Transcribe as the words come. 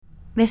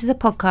This is a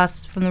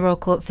podcast from the Royal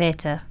Court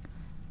Theatre.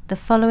 The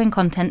following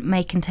content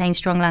may contain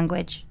strong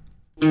language.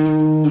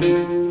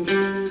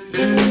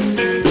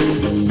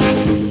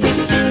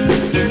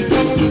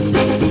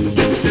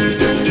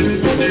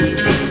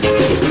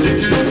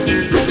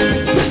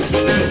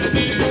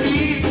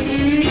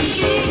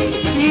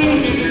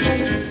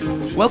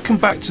 Welcome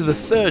back to the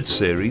third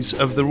series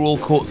of the Royal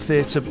Court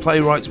Theatre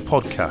Playwrights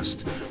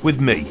podcast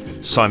with me,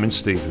 Simon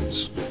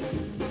Stevens.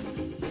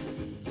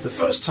 The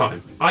first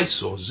time I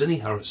saw Zinnie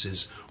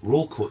Harris's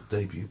Royal Court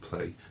debut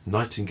play,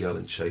 Nightingale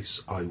and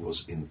Chase, I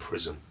was in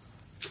prison.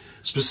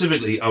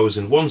 Specifically, I was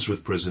in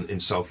Wandsworth Prison in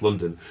South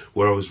London,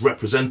 where I was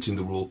representing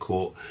the Royal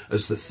Court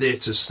as the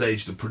theatre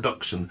staged a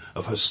production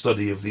of her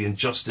study of the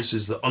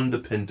injustices that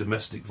underpin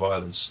domestic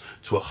violence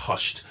to a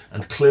hushed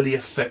and clearly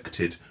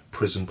affected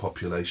prison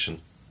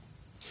population.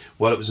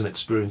 While it was an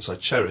experience I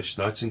cherished,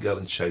 Nightingale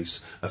and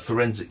Chase, a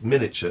forensic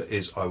miniature,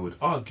 is, I would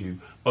argue,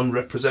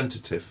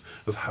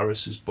 unrepresentative of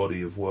Harris's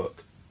body of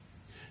work.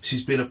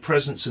 She's been a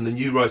presence in the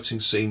new writing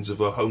scenes of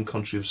her home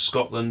country of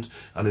Scotland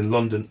and in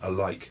London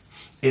alike.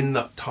 In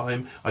that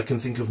time, I can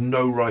think of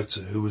no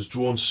writer who was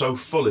drawn so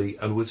fully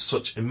and with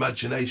such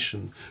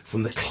imagination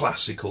from the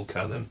classical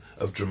canon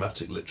of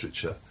dramatic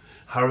literature.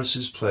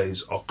 Harris's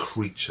plays are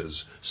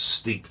creatures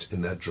steeped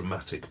in their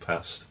dramatic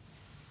past.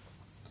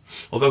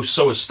 Although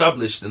so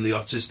established in the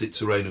artistic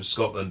terrain of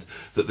Scotland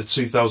that the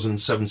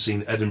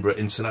 2017 Edinburgh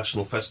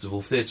International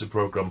Festival Theatre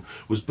programme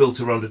was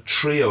built around a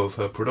trio of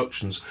her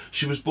productions,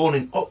 she was born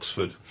in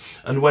Oxford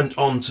and went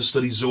on to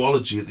study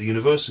zoology at the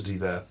university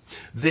there.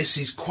 This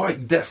is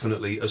quite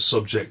definitely a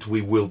subject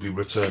we will be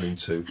returning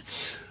to.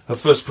 Her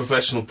first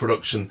professional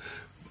production,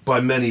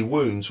 By Many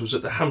Wounds, was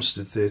at the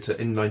Hampstead Theatre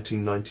in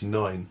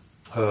 1999.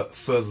 Her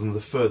Further Than the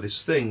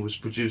Furthest Thing was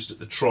produced at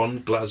the Tron,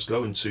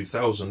 Glasgow in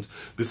 2000,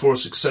 before a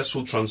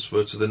successful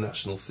transfer to the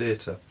National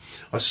Theatre.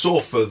 I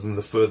saw Further Than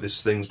the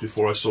Furthest Things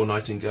before I saw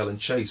Nightingale and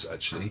Chase,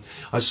 actually.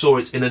 I saw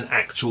it in an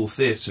actual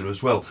theatre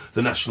as well,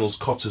 the National's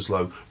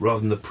Cottesloe,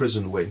 rather than the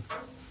prison wing.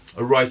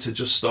 A writer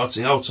just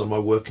starting out on my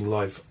working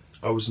life,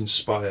 I was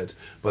inspired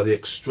by the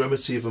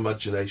extremity of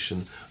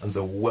imagination and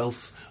the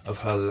wealth of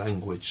her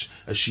language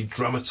as she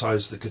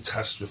dramatised the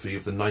catastrophe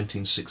of the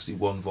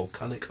 1961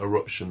 volcanic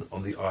eruption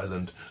on the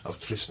island of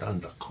Tristan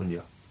da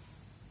Cunha.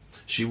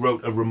 She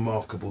wrote a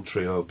remarkable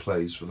trio of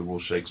plays for the Royal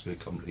Shakespeare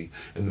Company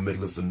in the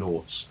middle of the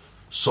noughts: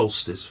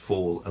 Solstice,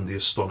 Fall and The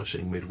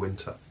Astonishing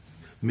Midwinter.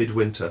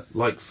 Midwinter,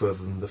 like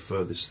Further Than the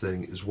Furthest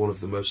Thing, is one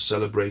of the most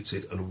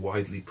celebrated and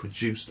widely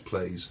produced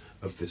plays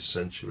of this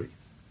century.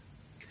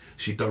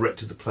 She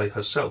directed the play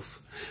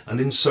herself,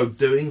 and in so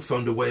doing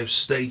found a way of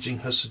staging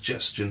her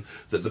suggestion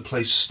that the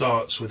play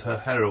starts with her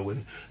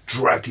heroine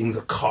dragging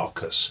the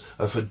carcass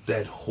of her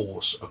dead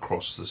horse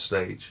across the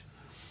stage.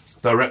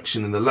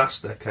 Direction in the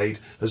last decade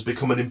has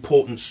become an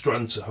important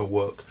strand to her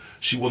work.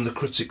 She won the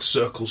Critics'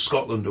 Circle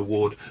Scotland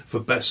Award for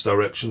Best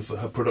Direction for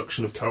her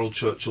production of Caryl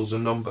Churchill's A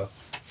Number.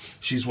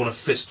 She's won a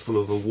fistful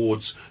of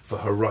awards for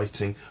her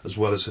writing as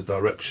well as her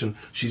direction.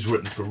 She's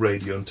written for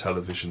radio and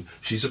television.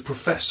 She's a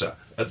professor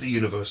at the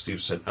University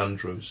of St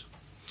Andrews.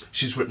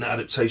 She's written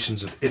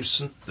adaptations of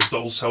Ibsen, The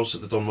Doll's House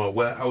at the Donmar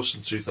Warehouse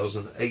in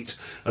 2008,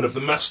 and of The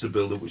Master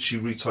Builder, which she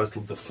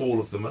retitled The Fall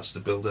of the Master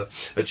Builder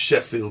at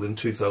Sheffield in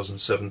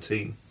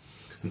 2017.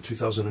 In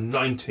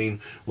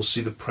 2019, we'll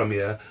see the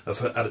premiere of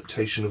her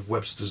adaptation of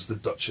Webster's The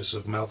Duchess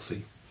of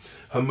Malfi.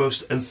 Her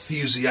most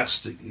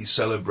enthusiastically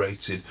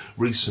celebrated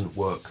recent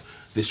work,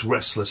 This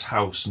Restless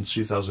House in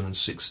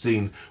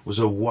 2016, was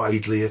a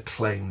widely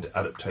acclaimed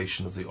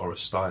adaptation of the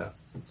Oresteia.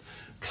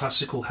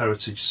 Classical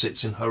heritage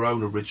sits in her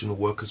own original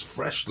work as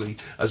freshly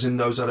as in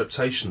those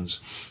adaptations.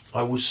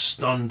 I was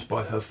stunned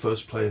by her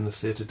first play in the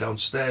theatre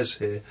downstairs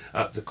here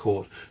at the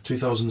Court,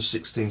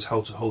 2016's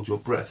How to Hold Your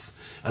Breath,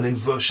 an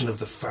inversion of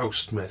the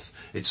Faust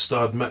myth. It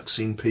starred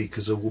Maxine Peake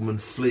as a woman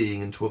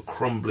fleeing into a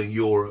crumbling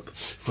Europe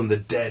from the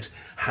dead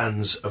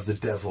hands of the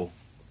devil.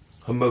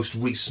 Her most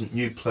recent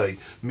new play,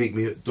 Meet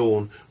Me at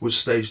Dawn, was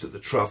staged at the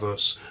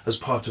Traverse as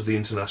part of the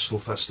International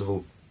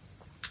Festival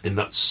in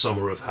that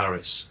summer of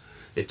Harris.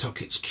 It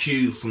took its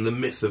cue from the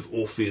myth of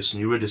Orpheus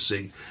and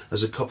Eurydice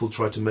as a couple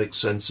tried to make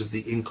sense of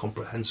the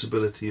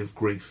incomprehensibility of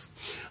grief.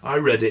 I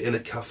read it in a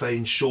cafe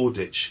in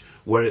Shoreditch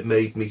where it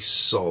made me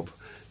sob.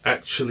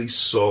 Actually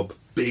sob,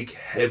 big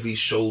heavy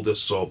shoulder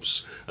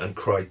sobs, and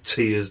cried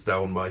tears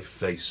down my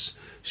face.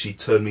 She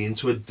turned me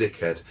into a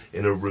dickhead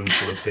in a room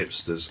full of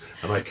hipsters,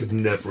 and I could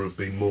never have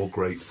been more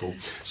grateful.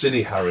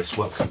 Zinnie Harris,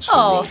 welcome to the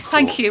Royal Court.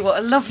 Thank you. What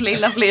a lovely,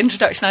 lovely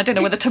introduction. I don't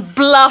know whether to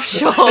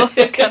blush or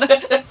kind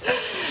of...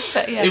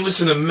 But, yeah. It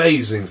was an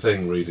amazing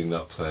thing reading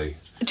that play.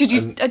 Did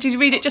you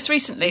read it just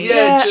recently?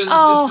 Yeah,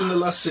 just in the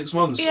last 6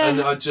 months, yeah. And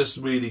I just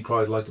really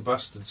cried like a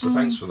bastard. So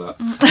thanks for that.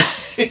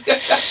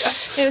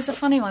 It was a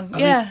funny one.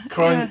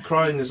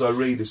 Crying as I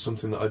read is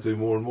something that I do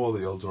more and more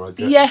the older I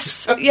get.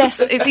 Yes,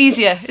 it's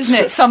easier,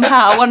 isn't it?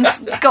 Somehow one's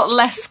got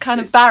less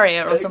kind of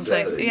barrier or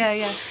something.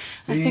 Yeah.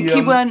 I think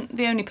you weren't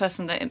the only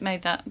person that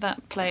made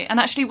that play. And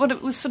actually, what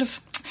it was sort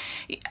of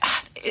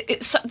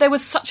there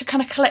was such a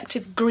kind of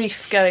collective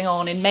grief going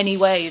on in many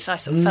ways, I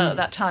sort of felt at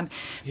that time.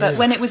 But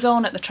when it was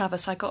on at the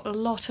Traverse, I got a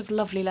lot of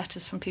lovely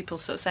letters from people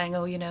sort of saying,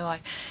 oh, I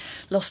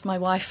lost my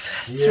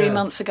wife 3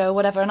 months ago or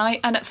whatever. And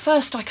at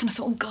first I kind of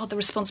thought, oh God, the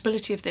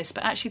responsibility of this.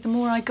 But actually the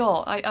more I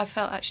got, I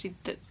felt actually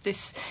that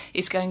this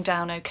is going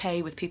down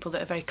okay with people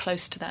that are very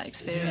close to that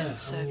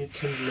experience. You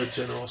kindle a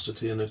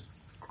generosity and a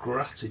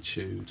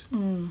gratitude,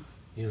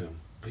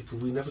 people,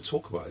 we never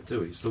talk about it, do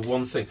we? It's the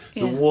one thing,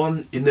 the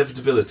one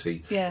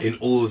inevitability in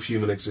all of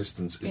human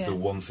existence is the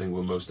one thing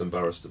we're most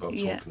embarrassed about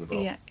talking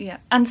about.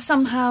 And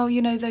somehow,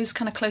 those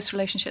kind of close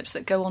relationships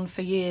that go on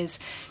for years,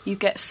 you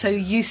get so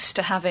used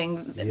to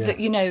having,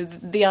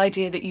 the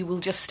idea that you will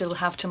just still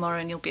have tomorrow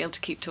and you'll be able to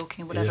keep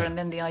talking and whatever, and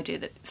then the idea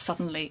that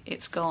suddenly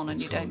it's gone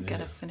and you don't get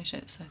to finish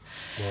it. So.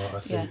 Well,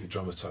 I think you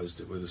dramatised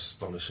it with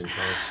astonishing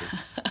clarity.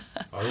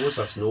 I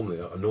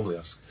normally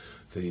ask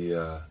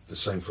the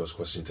same first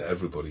question to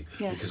everybody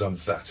because I'm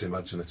that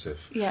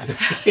imaginative. Yeah.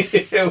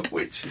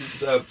 Which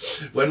is,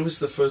 when was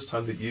the first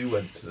time that you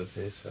went to the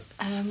theatre?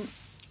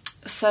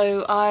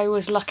 So I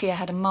was lucky. I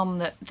had a mum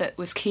that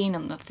was keen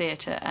on the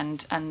theatre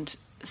and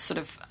sort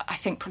of, I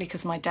think probably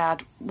because my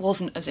dad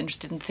wasn't as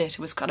interested in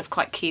theatre, was kind of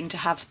quite keen to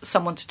have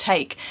someone to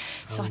take.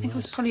 So I think I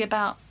was probably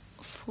about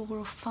 4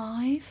 or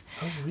 5.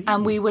 Oh, really?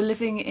 And we were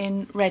living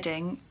in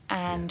Reading,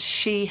 and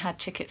she had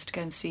tickets to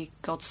go and see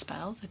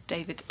Godspell, the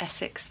David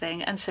Essex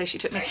thing, and so she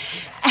took me.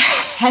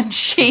 and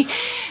she,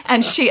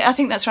 I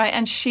think that's right,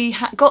 and she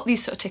got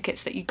these sort of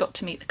tickets that you got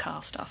to meet the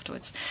cast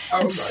afterwards.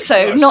 Oh, and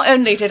so not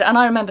only did, and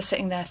I remember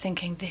sitting there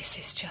thinking, this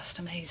is just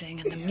amazing,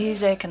 and the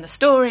music and the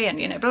story, and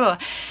blah, blah, blah.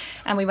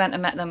 And we went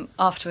and met them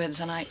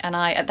afterwards, and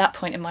I at that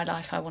point in my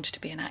life I wanted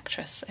to be an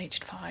actress,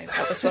 aged 5.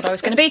 That was what I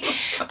was going to be.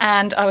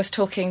 And I was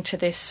talking to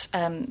this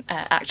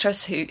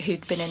actress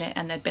who'd been in it,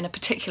 and there'd been a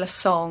particular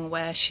song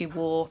where she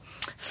wore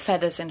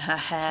feathers in her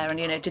hair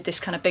and did this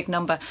kind of big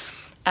number.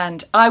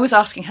 And I was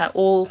asking her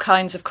all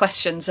kinds of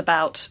questions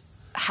about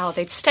how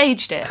they'd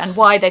staged it and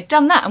why they'd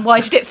done that and why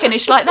did it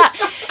finish like that.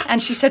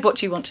 And she said, what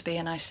do you want to be?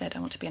 And I said, I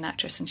want to be an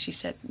actress. And she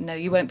said, no,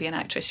 you won't be an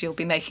actress, you'll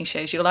be making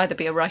shows, you'll either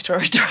be a writer or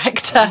a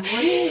director. Oh,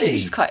 really?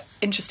 Which is quite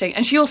interesting.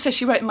 And she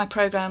wrote in my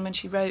programme, and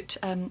she wrote,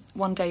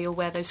 one day you'll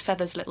wear those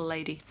feathers, little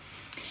lady.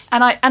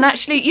 And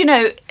actually,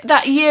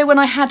 that year when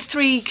I had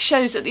 3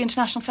 shows at the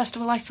International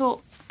Festival, I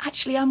thought,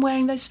 actually, I'm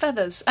wearing those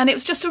feathers. And it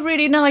was just a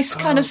really nice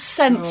kind of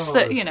sense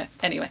that,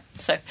 anyway.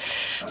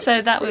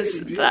 So that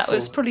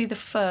was probably the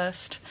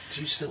first.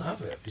 Do you still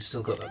have it? You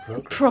still got that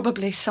programme?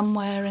 Probably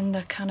somewhere in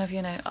the kind of,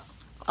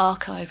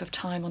 archive of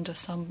time under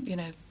some,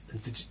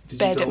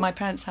 bed at my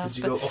parents' house.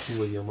 Did you go often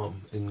with your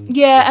mum?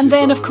 Yeah, and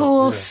then of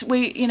course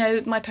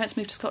my parents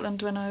moved to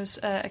Scotland when I was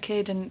a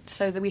kid, and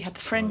so that we had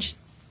the Fringe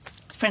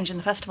in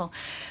the festival,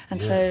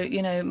 and so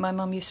my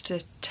mum used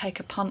to take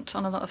a punt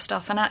on a lot of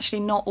stuff, and actually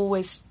not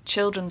always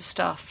children's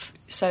stuff.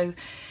 So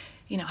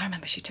I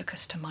remember she took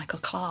us to Michael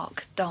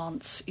Clark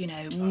dance,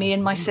 me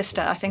and my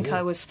sister. I think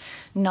I was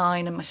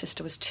 9 and my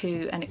sister was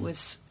 2, and it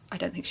was, I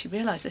don't think she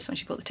realised this when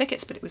she bought the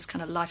tickets, but it was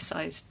kind of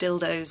life-size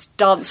dildos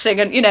dancing,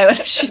 and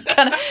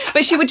and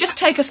but she would just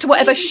take us to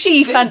whatever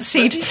she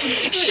fancied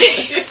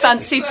seeing,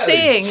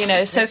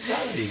 So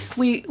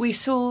we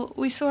saw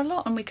a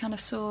lot, and we kind of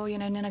saw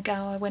Nina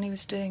Gower when he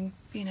was doing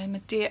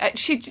Medea.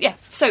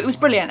 So it was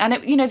brilliant,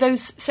 and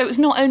so it was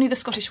not only the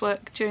Scottish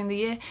work during the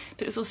year,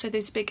 but it was also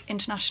those big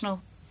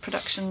international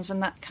productions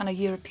and that kind of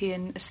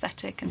European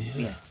aesthetic, and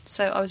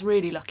so I was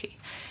really lucky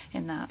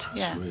in that.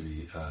 That's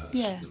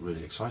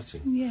really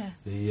exciting. Yeah.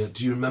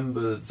 Do you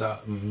remember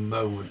that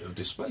moment of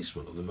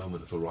displacement or the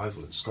moment of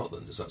arrival in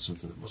Scotland? Is that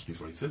something that must be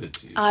very vivid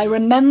to you? I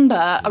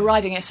remember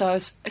arriving here, so I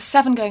was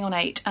 7 going on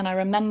 8, and I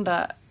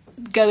remember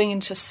going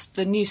into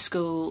the new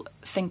school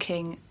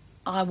thinking,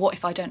 what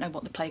if I don't know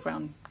what the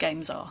playground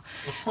games are?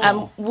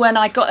 When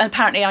I got,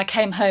 apparently I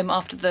came home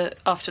after the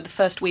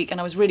first week, and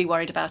I was really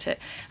worried about it,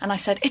 and I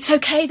said, it's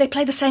okay, they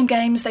play the same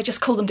games, they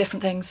just call them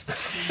different things.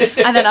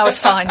 And then I was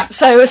fine.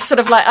 So it was sort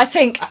of like, I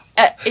think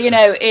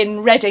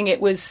in Reading it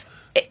was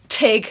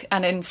TIG,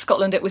 and in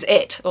Scotland it was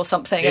IT or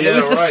something, and it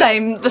was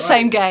the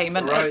same game,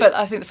 and but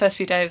I think the first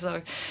few days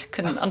I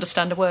couldn't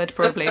understand a word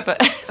probably,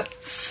 but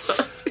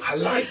I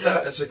like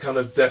that as a kind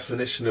of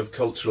definition of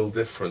cultural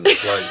difference,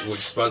 which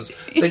spans.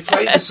 They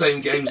play the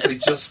same games, they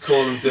just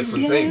call them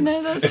different things.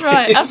 No, that's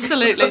right.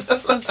 Absolutely.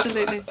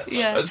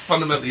 Yeah. It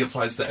fundamentally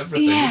applies to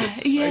everything.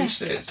 It's the same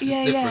shit. It's just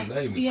different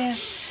names. Yeah.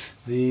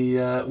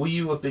 Were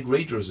you a big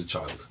reader as a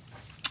child?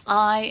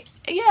 I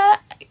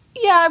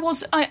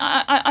was.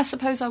 I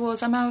suppose I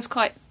was. I was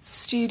quite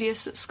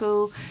studious at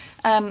school.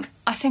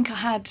 I think I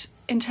had,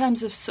 in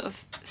terms of sort of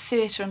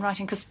theatre and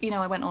writing, because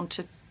I went on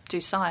to do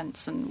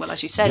science, and well,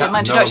 as you said in my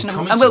introduction,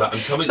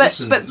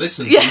 listen,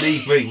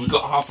 believe me, we've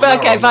got half an hour.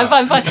 Okay, fine.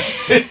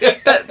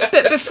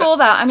 but before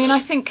that, I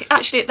think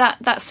actually at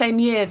that same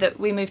year that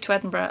we moved to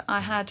Edinburgh,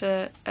 I had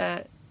a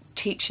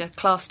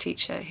class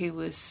teacher, who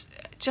was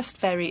just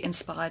very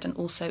inspired and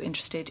also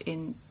interested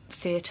in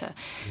theatre.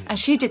 And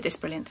she did this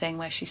brilliant thing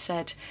where she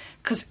said,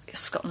 because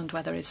Scotland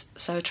weather is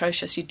so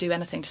atrocious, you'd do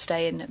anything to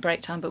stay in at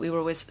break time, but we were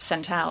always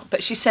sent out.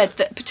 But she said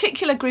that a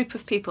particular group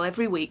of people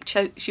every week,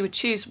 she would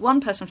choose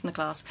one person from the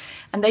class,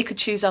 and they could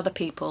choose other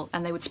people,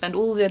 and they would spend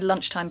all their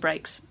lunchtime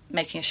breaks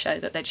making a show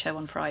that they'd show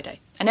on Friday.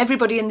 And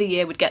everybody in the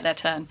year would get their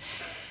turn.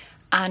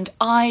 And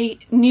I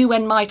knew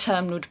when my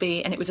turn would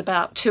be, and it was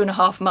about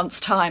 2.5 months'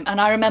 time.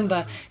 And I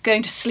remember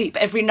going to sleep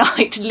every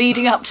night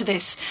leading up to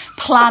this,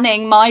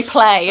 planning my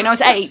play. And I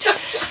was 8,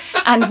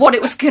 and what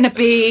it was going to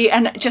be.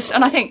 And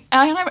I think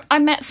I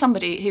met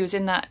somebody who was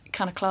in that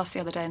kind of class the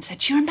other day and said,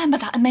 "Do you remember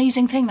that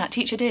amazing thing that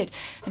teacher did?"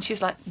 And she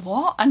was like,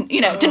 "What?" And,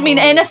 it didn't mean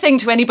anything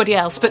to anybody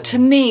else. But to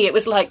me, it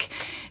was like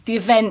the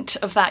event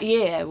of that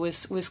year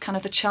was kind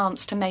of the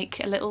chance to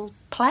make a little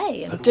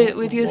play and do it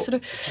with your sort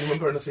of... Do you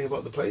remember anything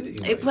about the play that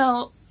you made?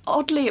 Well,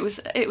 oddly, it was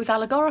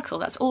allegorical.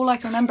 That's all I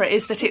can remember,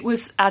 is that it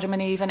was Adam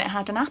and Eve and it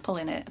had an apple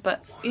in it.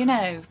 But, but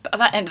at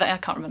that end, I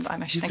can't remember. I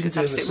actually think it's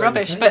absolute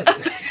rubbish. But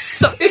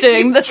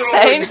doing the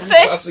same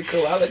thing.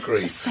 Classical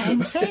allegory. The same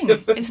thing.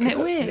 Isn't it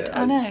weird?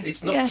 I know.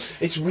 It's not. Yeah.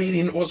 It's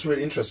really... What's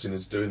really interesting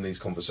is doing these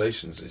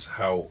conversations is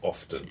how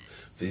often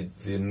the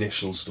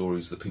initial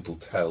stories that people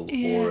tell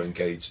or are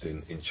engaged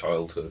in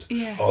childhood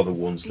are the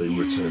ones they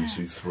return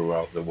to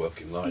throughout their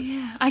working life.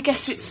 Yeah, I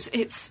guess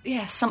it's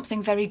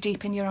something very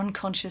deep in your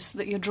unconscious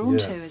that you're drawn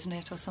to, isn't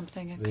it, or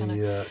something?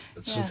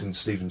 Something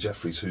Stephen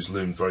Jeffries, who's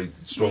loomed very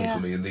strong for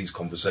me in these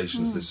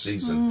conversations this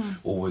season,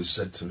 always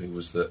said to me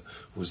was that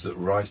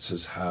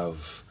writers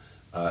have.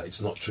 It's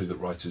not true that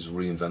writers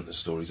reinvent the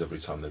stories every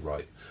time they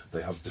write.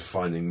 They have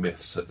defining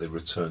myths that they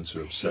return to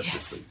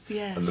obsessively.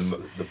 Yes. And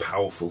the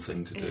powerful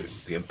thing to do,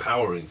 the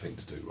empowering thing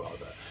to do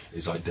rather,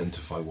 is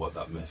identify what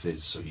that myth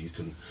is so you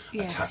can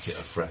attack it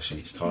afresh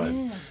each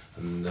time. Yeah.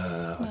 And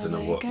I don't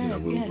know what,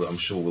 I'm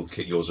sure we'll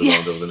kick yours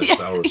around over the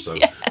next hour or so,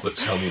 but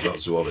tell me about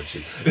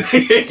zoology.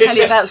 Tell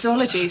you about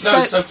zoology.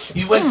 No, so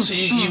you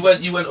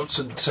went up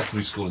to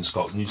secondary school in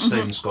Scotland. You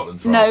stayed in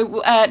Scotland for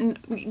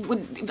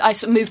I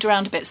sort of moved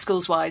around a bit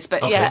schools-wise,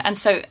 but and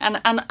so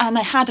and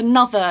I had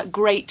another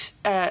great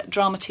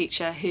drama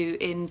teacher who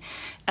in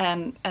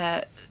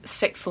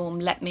sixth form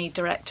let me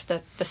direct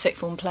the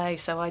sixth form play.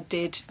 So I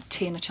did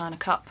Tea in a China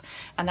Cup,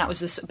 and that was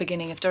the sort of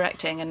beginning of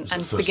directing and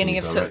beginning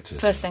of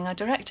first thing I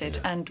directed,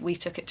 and we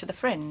took it to the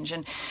Fringe,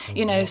 and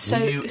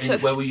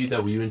where were you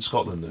there? Were you in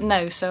Scotland then?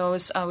 No, so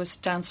I was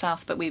down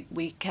south, but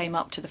we came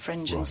up to the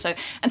Fringe, and so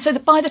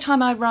by the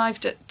time I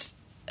arrived at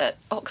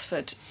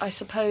Oxford, I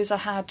suppose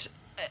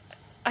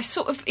I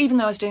sort of, even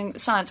though I was doing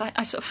science,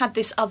 I sort of had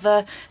this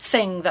other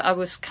thing that I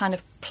was kind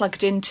of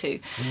plugged into.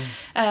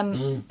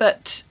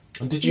 But...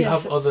 And did you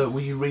have other...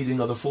 Were you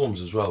reading other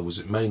forms as well? Was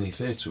it mainly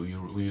theatre? Were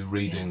you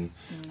reading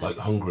like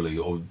hungrily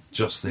or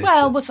just theatre?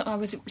 Well, what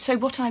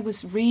I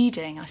was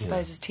reading, I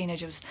suppose, as a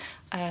teenager was...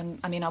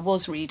 I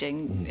was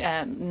reading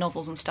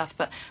novels and stuff,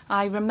 but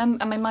I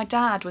remember... my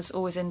dad was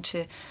always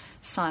into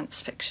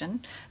science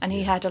fiction, and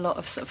he had a lot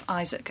of sort of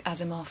Isaac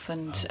Asimov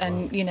and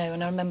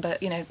I remember,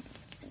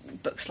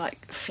 books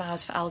like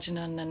Flowers for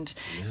Algernon, and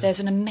there's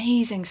an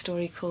amazing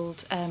story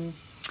called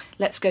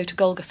Let's Go to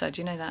Golgotha.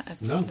 Do you know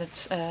that? No.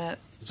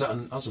 Is that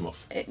an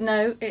Asimov?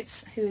 No,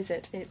 who is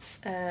it? It's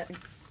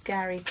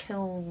Gary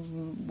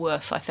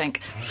Kilworth, I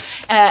think.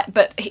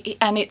 But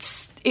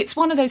it's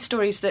one of those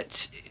stories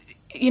that,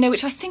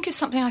 which I think is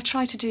something I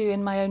try to do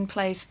in my own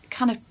plays,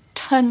 kind of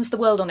turns the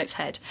world on its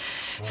head.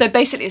 Right. So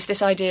basically it's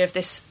this idea of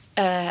this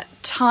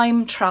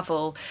time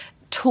travel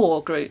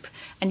tour group,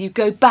 and you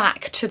go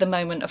back to the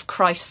moment of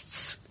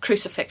Christ's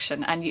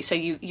crucifixion, and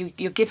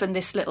you're given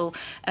this little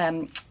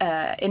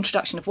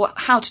introduction of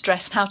how to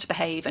dress and how to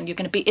behave, and you're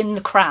going to be in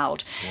the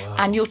crowd,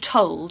 and you're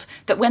told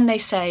that when they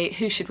say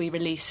who should we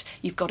release,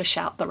 you've got to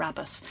shout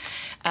Barabbas,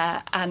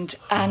 and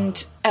I'm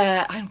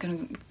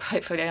going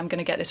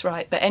to get this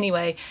right, but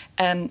anyway,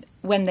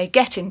 when they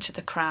get into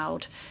the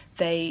crowd,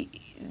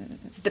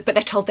 but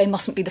they're told they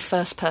mustn't be the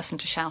first person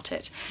to shout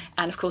it.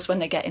 And of course, when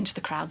they get into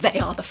the crowd, they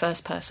are the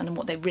first person. And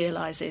what they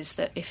realise is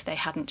that if they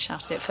hadn't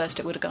shouted it first,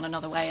 it would have gone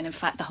another way. And in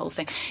fact, the whole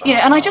thing,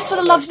 and I just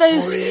sort of love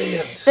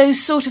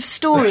those sort of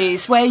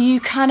stories where you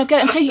kind of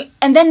go,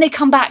 and then they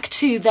come back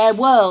to their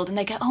world and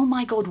they go, oh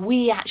my God,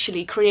 we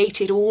actually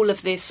created all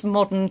of this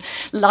modern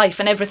life,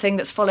 and everything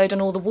that's followed, and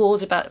all the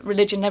wars about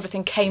religion and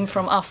everything came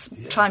from us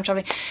time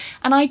travelling.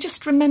 And I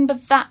just remember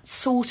that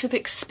sort of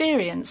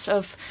experience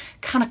of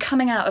kind of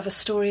coming out of a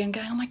story and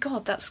going, oh my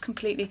God, that's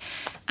completely...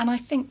 And I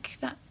think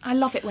that I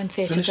love it when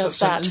theatre does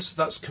that.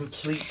 That's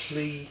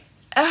completely...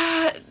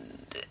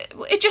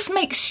 It just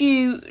makes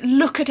you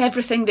look at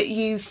everything that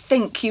you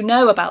think you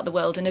know about the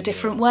world in a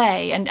different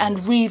way,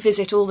 and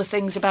revisit all the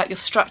things about your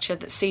structure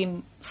that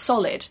seem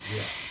solid.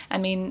 Yeah. I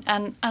mean,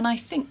 and I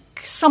think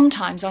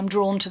sometimes I'm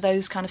drawn to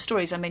those kind of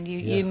stories. I mean,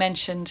 you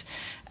mentioned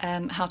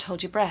How to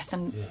Hold Your Breath,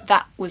 and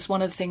that was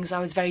one of the things I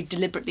was very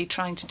deliberately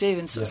trying to do,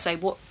 and sort of say,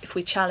 what if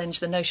we challenge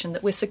the notion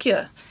that we're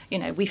secure?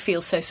 We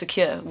feel so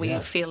secure. We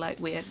feel like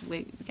we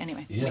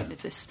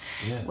live this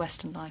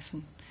Western life,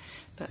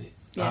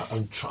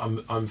 Yes.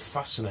 I'm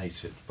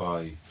fascinated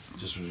by,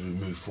 just as we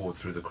move forward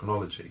through the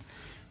chronology,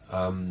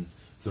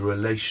 the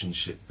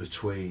relationship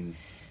between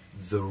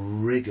the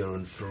rigour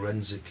and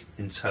forensic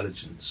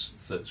intelligence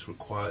that's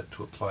required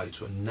to apply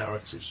to a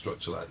narrative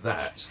structure like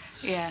that,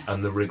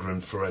 and the rigour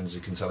and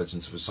forensic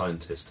intelligence of a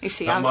scientist. You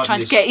see, that I was might trying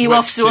be to get you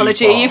off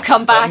zoology. far. You've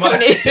come back,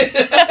 haven't you?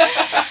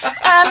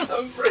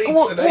 I'm very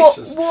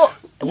tenacious. What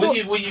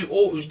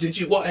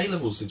What A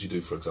levels did you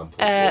do, for example?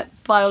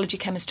 biology,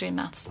 chemistry, and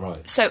maths.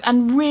 Right. So,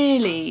 and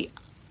really,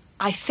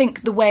 I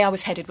think the way I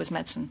was headed was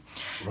medicine.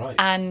 Right.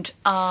 And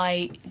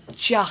I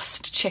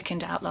just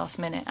chickened out last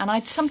minute. And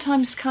I'd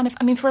sometimes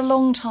for a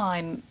long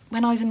time,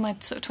 when I was in my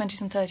sort of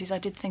 20s and 30s, I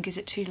did think, is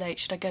it too late?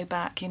 Should I go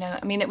back?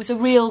 It was a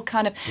real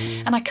kind of...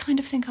 And I kind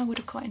of think I would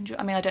have quite enjoyed...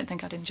 I don't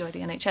think I'd enjoy the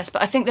NHS,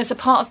 but I think there's a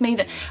part of me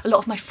that a lot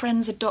of my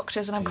friends are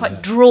doctors, and I'm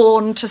quite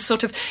drawn to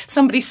sort of...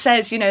 Somebody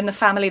says, in the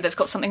family that's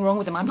got something wrong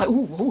with them, I'm like,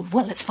 oh,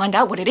 well, let's find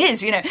out what it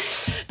is,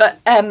 But...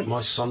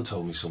 my son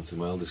told me something,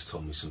 my eldest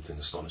told me something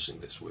astonishing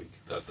this week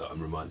that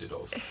I'm reminded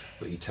of.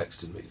 But he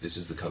texted me, this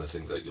is the kind of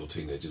thing that your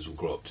teenagers will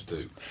grow up to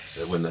do.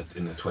 When they're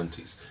in their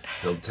 20s,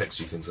 they'll text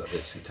you things like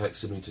this. He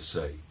texted me to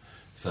say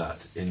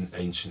that in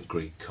ancient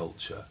Greek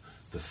culture,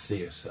 the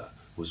theatre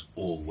was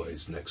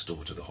always next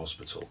door to the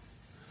hospital,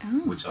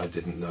 which I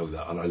didn't know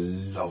that, and I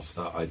love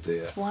that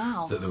idea.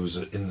 Wow. That there was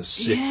in the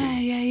city,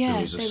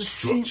 there was a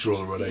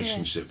structural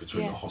relationship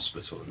between the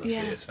hospital and the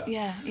theatre.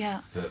 Yeah.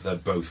 That they're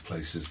both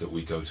places that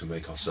we go to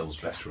make ourselves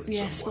better in some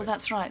way. Yes, well,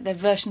 that's right. They're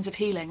versions of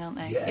healing, aren't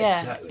they?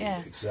 Yeah,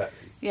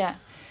 exactly. Yeah.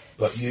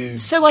 But you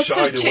so I shied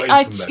sort of away from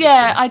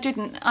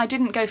medicine. I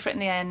didn't go for it in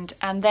the end,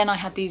 and then I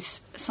had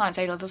these science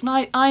A levels,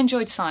 and I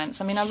enjoyed science.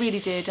 I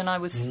really did, and I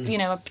was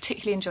I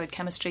particularly enjoyed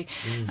chemistry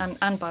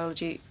and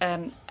biology,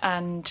 and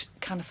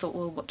kind of thought,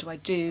 well, what do I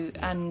do?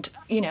 And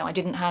I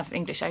didn't have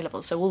English A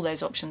levels, so all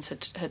those options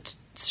had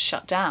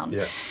shut down.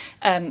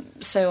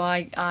 So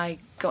I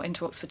got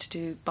into Oxford to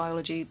do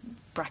biology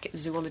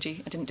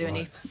 (zoology). I didn't do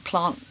any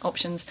plant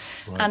options,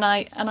 and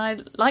I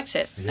liked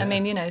it.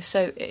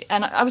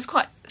 And I was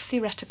quite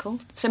theoretical.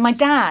 So my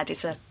dad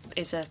is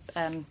a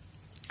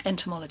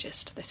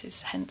entomologist. This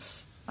is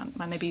hence.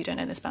 Maybe you don't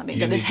know this about me,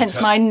 but this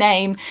hence my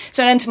name.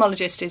 So an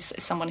entomologist is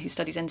someone who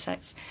studies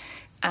insects,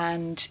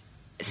 and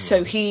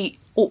so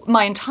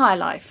my entire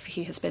life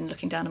he has been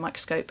looking down a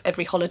microscope.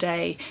 Every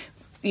holiday,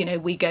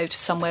 we go to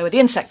somewhere where the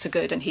insects are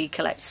good, and he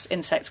collects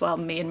insects while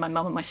me and my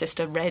mum and my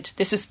sister read.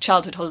 This was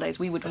childhood holidays.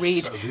 We would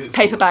read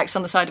paperbacks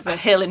on the side of a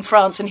hill in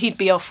France, and he'd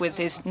be off with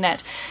his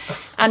net.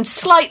 And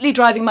slightly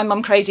driving my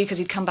mum crazy, because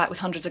he'd come back with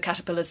hundreds of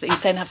caterpillars that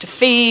he'd then have to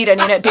feed,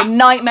 and it'd be a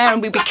nightmare,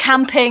 and we'd be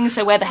camping,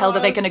 so where the hell are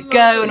they going to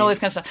go, and all this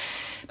kind of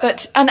stuff.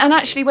 But and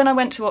actually when I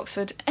went to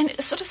Oxford, and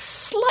it's sort of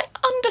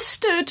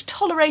understood,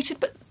 tolerated,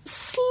 but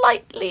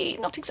slightly,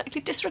 not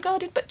exactly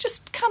disregarded, but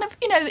just kind of,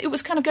 it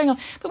was kind of going on.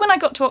 But when I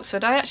got to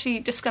Oxford, I actually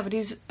discovered he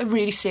was a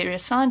really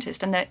serious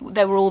scientist, and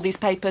there were all these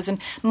papers, and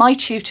my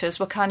tutors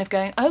were kind of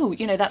going, oh,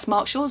 that's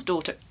Mark Shaw's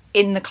daughter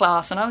in the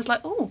class, and I was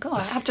like, oh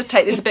God, I have to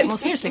take this a bit more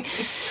seriously.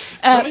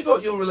 Tell me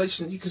about your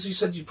relation, because you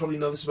said you probably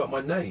know this about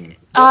my name.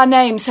 Our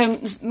name, so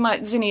my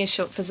Zinni is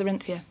short for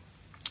Zorinthia,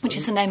 which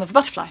is the name of a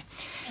butterfly.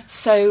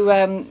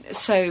 So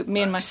so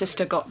me and my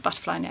sister got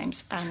butterfly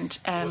names, and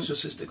what's your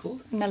sister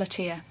called?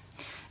 Melatia.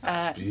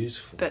 That's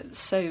beautiful. But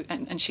so,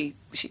 and she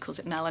calls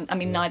it Mel,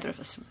 and neither of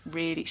us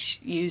really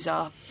use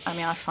our.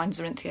 I find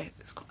Zorinthia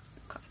is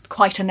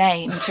quite a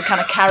name to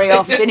kind of carry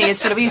off. Zinni is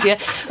sort of easier,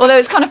 although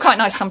it's kind of quite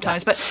nice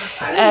sometimes. But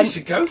you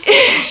should go for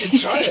it. You should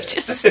try it.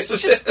 just,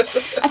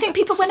 I think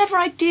people, whenever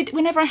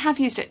I have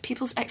used it,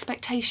 people's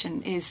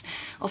expectation is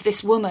of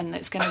this woman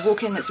that's going to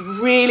walk in that's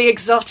really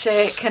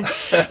exotic, and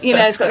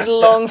has got this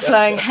long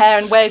flowing hair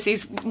and wears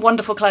these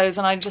wonderful clothes,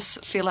 and I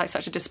just feel like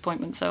such a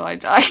disappointment. So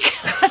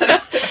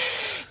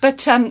But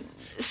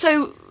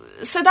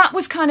so that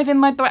was kind of in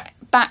my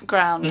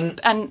background,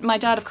 and my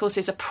dad, of course,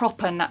 is a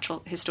proper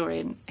natural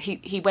historian.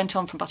 He went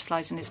on from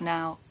butterflies and is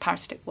now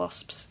parasitic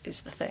wasps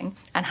is the thing,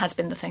 and has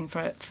been the thing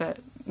for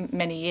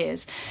many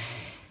years.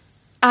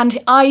 And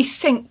I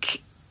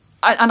think,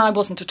 and I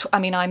wasn't.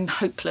 I'm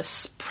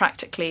hopeless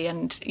practically,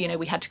 and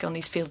we had to go on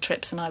these field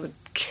trips, and I would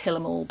kill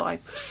them all by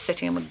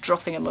sitting them and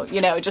dropping them,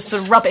 just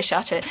sort of rubbish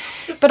at it.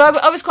 But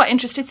I was quite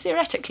interested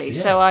theoretically,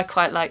 so I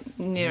quite like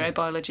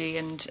neurobiology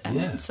and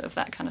sort of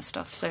that kind of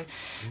stuff. So,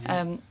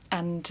 and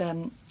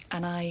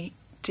I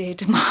did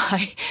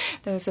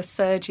there was a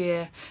third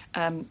year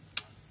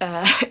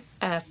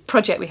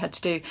project we had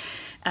to do,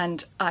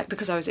 and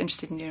because I was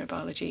interested in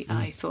neurobiology,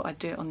 I thought I'd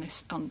do it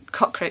on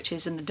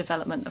cockroaches and the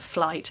development of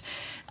flight.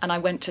 And I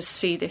went to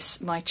see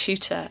my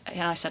tutor,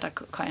 and I said I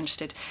got quite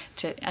interested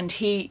and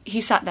he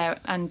sat there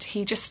and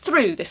he just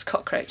threw this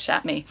cockroach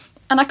at me.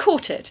 And I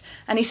caught it,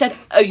 and he said,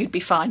 "Oh, you'd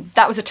be fine.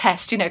 That was a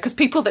test, because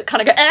people that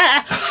kind of go,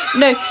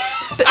 no."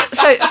 But,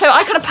 so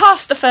I kind of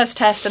passed the first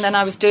test, and then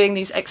I was doing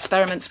these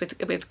experiments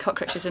with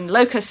cockroaches and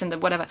locusts and the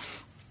whatever.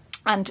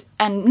 And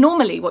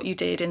normally what you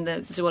did in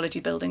the zoology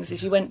buildings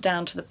is you went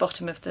down to the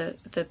bottom of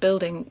the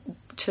building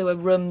to a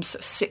room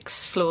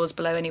 6 floors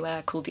below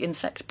anywhere called the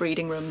insect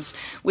breeding rooms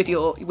with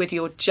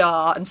your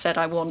jar, and said,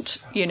 "I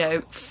want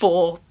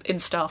 4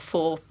 instar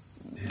 4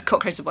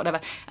 cockroaches or whatever,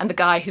 and the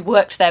guy who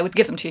worked there would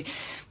give them to you.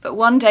 But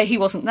one day he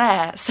wasn't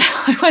there, so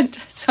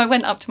I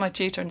went up to my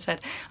tutor and said,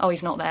 "Oh,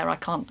 he's not there. I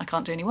can't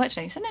do any work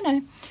today." He said,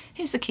 "No,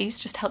 here's the keys.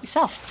 Just help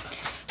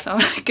yourself." So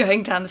I'm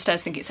going down the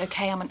stairs thinking, it's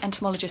okay, I'm an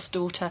entomologist's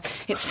daughter.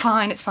 It's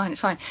fine.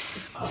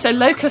 So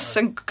locusts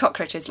and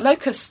cockroaches.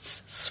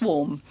 Locusts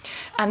swarm,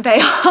 and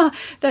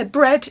they're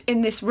bred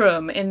in this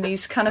room in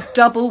these kind of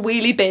double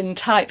wheelie bin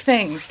type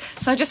things.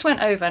 So I just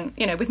went over and,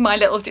 with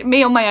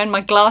me on my own,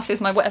 my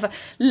glasses, my whatever,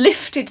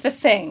 lifted the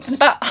thing, and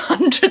about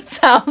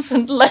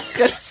 100,000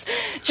 locusts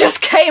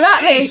just came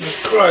at me.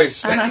 Jesus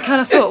Christ. And I kind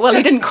of thought, well,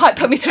 he didn't quite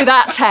put me through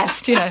that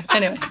test,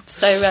 Anyway,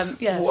 so,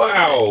 yeah.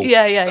 Wow.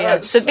 Yeah.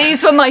 So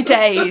these were my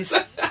days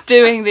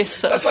doing this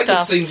sort of stuff.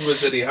 That's like a scene from a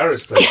Zinny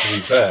Harris play, to be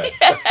fair.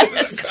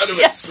 Kind of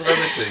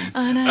extremity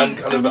and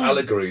kind of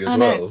allegory as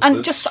well.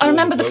 And I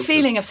remember the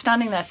feeling of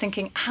standing there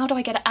thinking, how do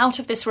I get out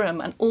of this room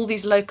and all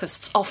these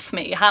locusts off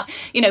me? How,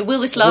 will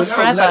this last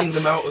forever? Letting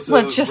them out of the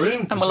room,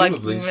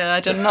 presumably.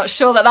 I'm not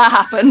sure that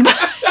happened.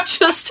 But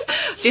just,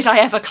 did I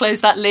ever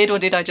close that lid or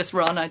did I just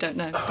run? I don't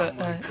know. Oh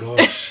my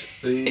gosh.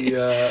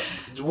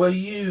 Were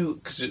you,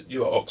 because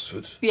you're at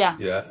Oxford,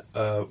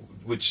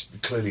 which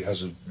clearly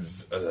has a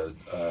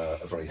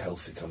very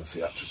healthy kind of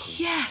theatrical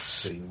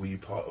scene. Were you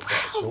part of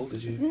that at all?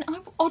 Did you?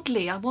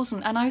 Oddly, I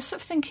wasn't, and I was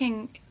sort of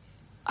thinking,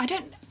 I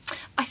did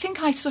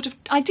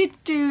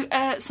do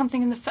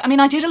something in the.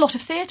 I did a lot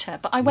of theatre,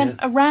 but I went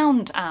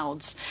around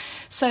Ouds,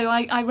 so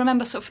I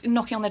remember sort of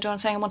knocking on their door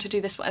and saying I want to do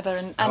this, whatever.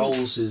 And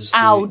Ouds.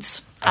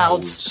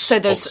 So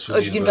there's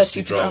Oxford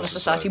University Drama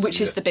Society,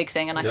 which is the big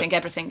thing, and I think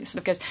everything sort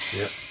of goes.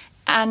 Yeah.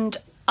 And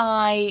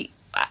I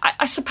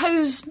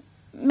suppose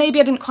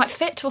maybe I didn't quite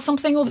fit or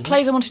something, or the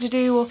plays I wanted to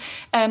do, or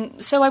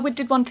so I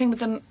did one thing with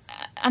them,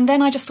 and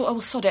then I just thought, oh,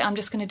 well, sod it, I'm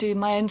just going to do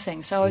my own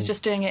thing. So I was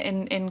just doing it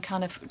in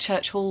kind of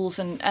church halls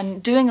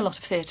and doing a lot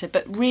of theatre,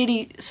 but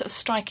really sort of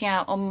striking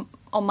out on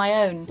my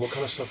own. What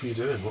kind of stuff were you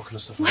doing? What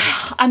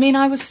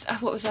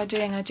was I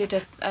doing? I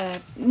did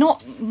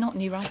not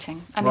new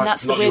writing.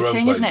 That's the weird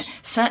thing, isn't it?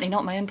 Certainly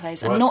not my own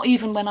plays, and not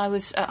even when I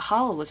was at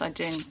Hull was I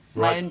doing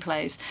my own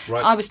plays.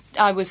 Right.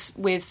 I was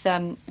with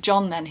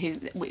John then, who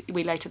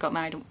we later got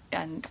married,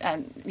 and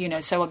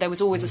so there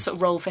was always a sort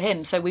of role for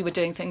him. So we were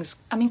doing things,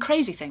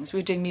 crazy things. We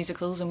were doing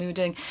musicals, and we were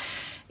doing,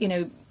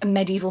 a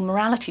medieval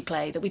morality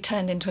play that we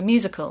turned into a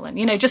musical, and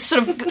just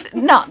sort of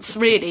nuts,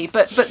 really.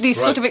 But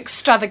these sort of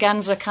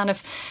extravaganza kind of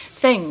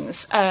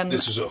things.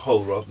 This was at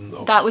Hull rather than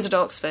Oxford. That was at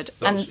Oxford,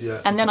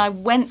 and then I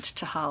went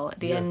to Hull at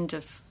the end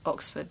of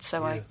Oxford.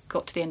 So I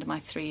got to the end of my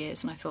 3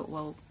 years, and I thought,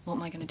 well, what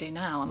am I going to do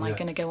now? Am I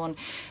going to go on?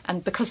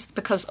 And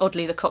because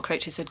oddly the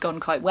cockroaches had gone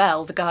quite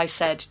well, the guy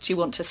said, do you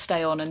want to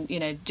stay on and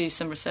do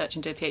some research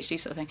and do a PhD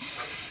sort of thing?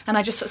 And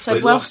I just sort of said,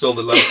 they lost all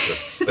the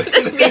locusts.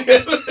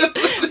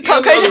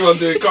 Cockroaches.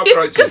 Doing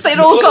cockroaches. Because they'd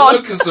all gone. The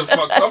locusts have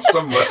fucked off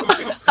somewhere.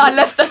 I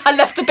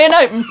left the bin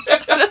open.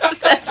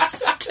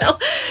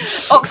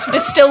 Oxford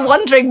is still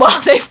wondering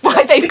why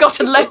they've got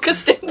a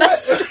locust in their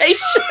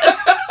station.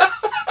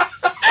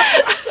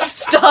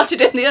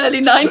 Started in the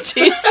early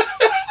 90s.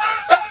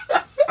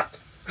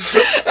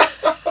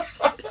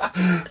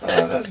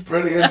 Oh, that's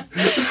brilliant.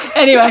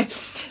 Anyway,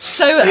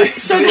 so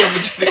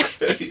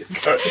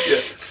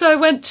I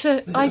went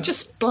to. I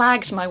just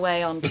blagged my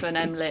way onto an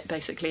MLit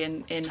basically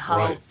in Hull.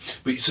 Right.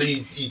 But so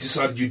you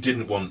decided you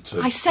didn't want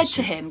to. I said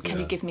to him, "Can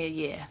you give me a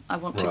year? I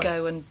want to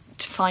go and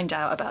to find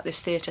out about this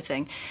theatre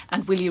thing,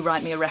 and will you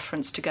write me a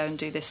reference to go and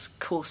do this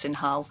course in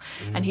Hull?"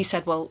 And he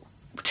said, "Well,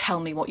 tell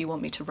me what you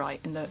want me to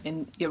write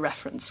in your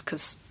reference,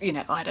 because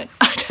I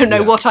don't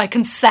know what I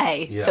can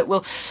say that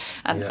will."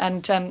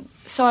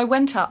 So I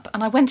went up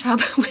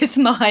with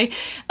my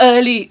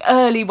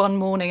early one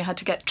morning. I had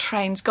to get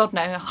trains. God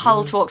no,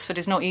 Hull to Oxford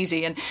is not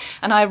easy, and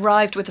I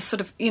arrived with a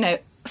sort of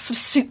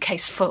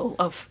suitcase full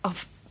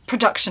of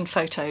production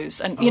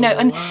photos, and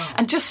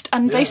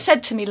they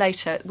said to me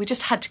later, we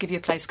just had to give you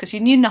a place because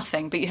you knew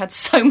nothing, but you had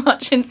so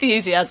much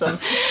enthusiasm.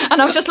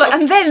 And I was just like,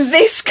 and then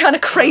this kind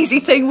of crazy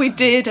thing we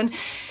did,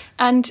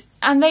 and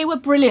they were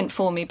brilliant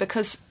for me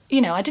because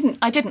I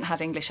didn't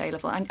have English A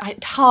level.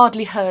 I'd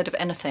hardly heard of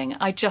anything.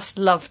 I just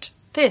loved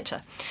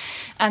theatre,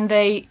 and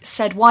they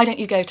said, why don't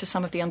you go to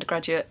some of the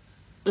undergraduate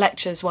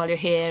lectures while you're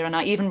here? And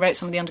I even wrote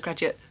some of the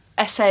undergraduate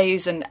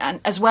essays and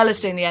as well as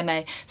doing the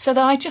MA, so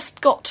that I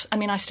just got,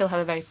 I still have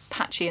a very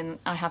patchy and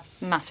I have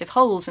massive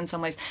holes in some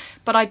ways,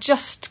 but I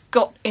just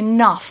got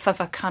enough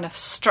of a kind of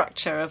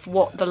structure of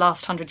what the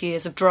last 100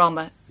 years of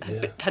drama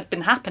had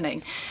been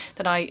happening,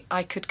 that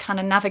I could kind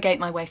of navigate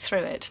my way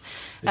through it.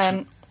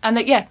 And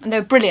they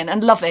were brilliant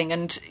and loving,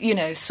 and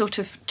sort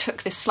of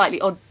took this slightly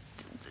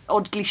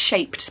oddly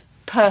shaped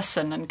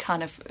person and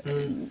kind of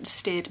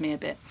steered me a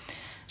bit.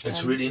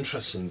 It's really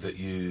interesting that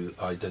you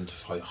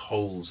identify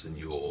holes in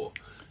your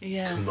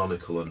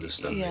canonical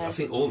understanding. I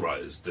think all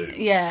writers do.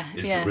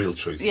 Is the real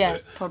truth of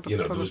it. Probably.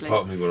 There was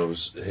part of me when I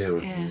was here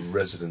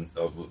resident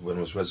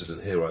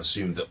here, I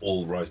assumed that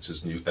all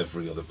writers knew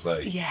every other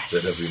play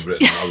that had been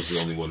written. I was the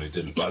only one who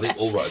didn't. But I think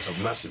all writers have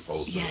massive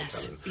holes in their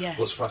canon.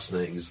 What's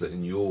fascinating is that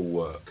in your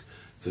work,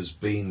 there's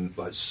been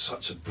like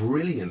such a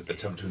brilliant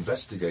attempt to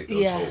investigate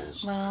those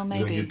holes. Well,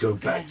 maybe. You know, you go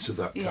back to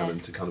that canon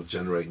to kind of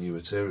generate new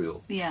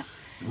material. Yeah.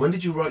 When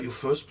did you write your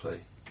first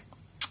play?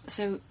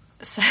 So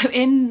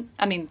in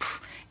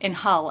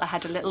Hull, I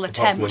had a little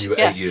attempt. Apart from when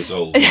you were 8 years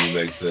old, when you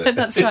made the,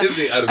 That's right.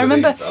 the Adam I and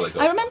remember. Eve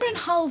allegory. I remember in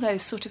Hull though,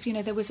 sort of,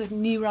 there was a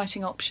new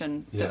writing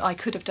option that I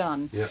could have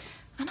done. Yeah.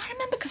 And I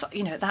remember because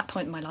at that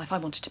point in my life, I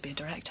wanted to be a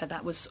director.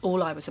 That was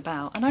all I was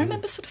about. And I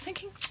remember sort of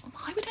thinking,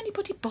 why would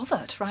anybody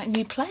bother to write a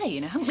new play?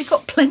 Haven't we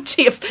got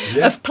plenty of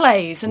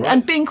plays?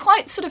 And being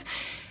quite sort of,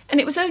 and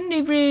it was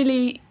only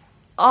really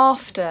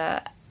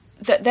after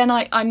that then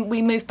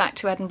we moved back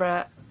to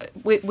Edinburgh.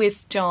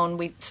 With John,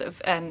 we sort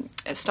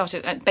of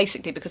started,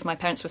 basically because my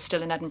parents were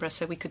still in Edinburgh,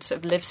 so we could sort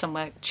of live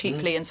somewhere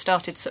cheaply, and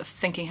started sort of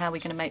thinking how we're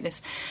going to make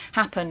this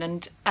happen.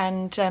 And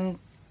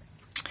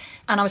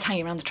I was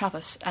hanging around the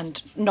Travis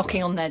and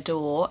knocking on their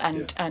door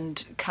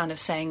and kind of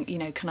saying,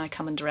 can I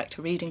come and direct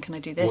a reading? Can I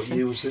do this? What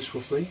year was this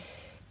roughly?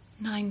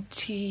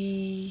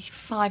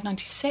 95,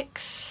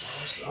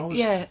 96. I was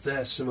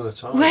there similar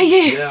time. Were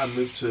you? Yeah, I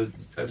moved to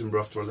Edinburgh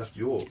after I left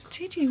York.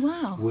 Did you?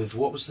 Wow. With,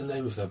 what was the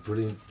name of that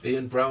brilliant...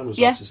 Ian Brown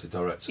was artistic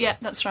director. Yeah,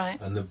 that's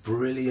right. And the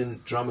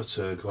brilliant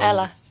dramaturg...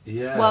 Ella.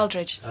 Yeah.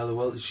 Wildridge. Ella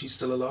Wildridge. Is she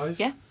still alive?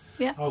 Yeah.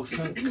 Yeah. Oh,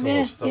 thank God.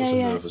 That was a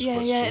nervous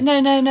question. Yeah.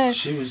 No.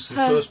 She was the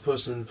first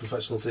person in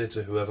professional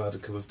theatre who ever had a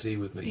cup of tea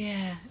with me.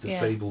 Yeah. The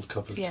fabled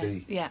cup of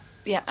tea.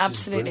 Yeah,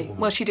 absolutely.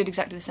 Well, she did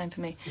exactly the same for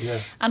me.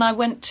 Yeah. And I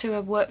went to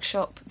a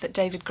workshop that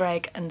David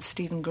Gregg and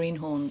Stephen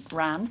Greenhorn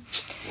ran.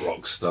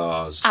 Rock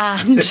stars.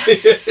 And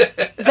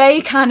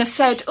they kind of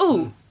said,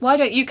 why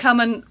don't you come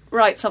and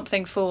write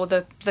something for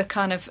the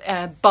kind of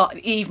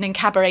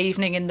cabaret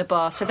evening in the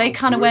bar? So they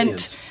kind of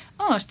went,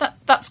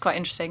 that's quite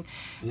interesting.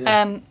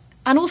 Yeah.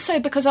 And also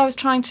because I was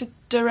trying to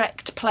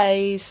direct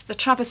plays, the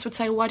Travis would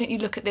say, why don't you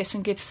look at this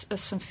and give us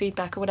some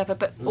feedback or whatever,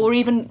 or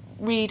even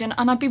read. And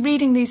I'd be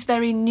reading these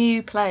very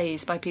new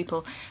plays by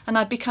people, and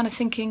I'd be kind of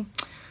thinking,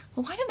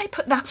 well, why didn't they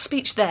put that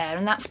speech there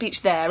and that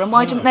speech there? And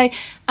why didn't they?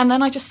 And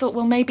then I just thought,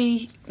 well,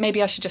 maybe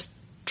I should just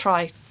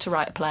try to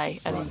write a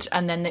play,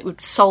 and then it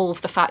would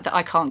solve the fact that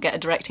I can't get a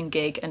directing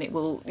gig, and it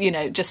will,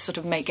 just sort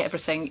of make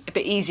everything a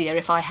bit easier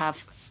if I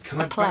have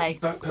a play.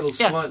 Can I backpedal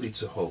slightly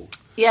to Hull?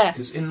 Yeah.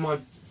 Because in my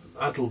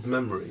addled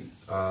memory,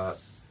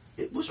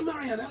 it was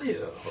Marianne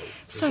Elliott at Hull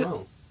as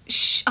well.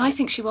 I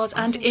think she was,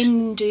 and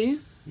Indu.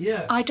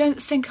 Yeah. I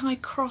don't think I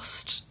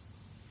crossed...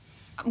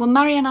 Well,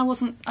 Marianne,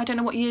 I don't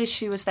know what years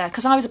she was there,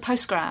 because I was a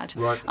postgrad.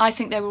 Right. I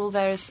think they were all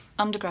there as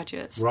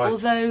undergraduates. Right.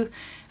 Although,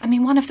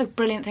 one of the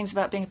brilliant things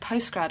about being a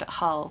postgrad at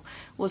Hull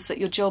was that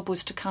your job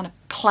was to kind of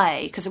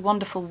play, because a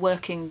wonderful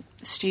working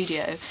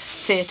studio,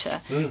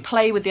 theatre,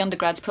 play with the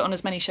undergrads, put on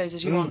as many shows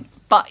as you want.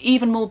 But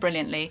even more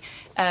brilliantly,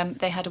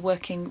 they had a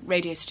working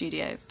radio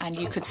studio, and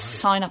you could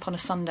sign up on a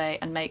Sunday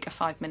and make a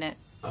 5-minute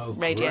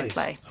radio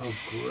play. Oh,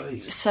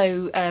 great.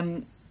 So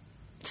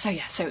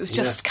it was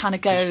just kind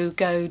of go,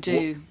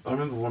 do. I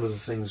remember one of the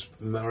things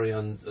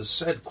Marianne has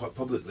said quite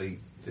publicly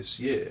this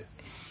year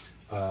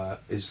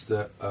is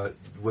that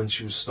when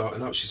she was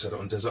starting out, she said it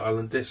on Desert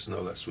Island Disc,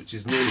 no less, which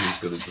is nearly as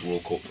good as the Royal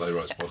Court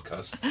Playwrights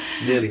podcast.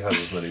 Nearly has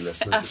as many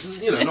listeners,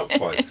 but, not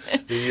quite.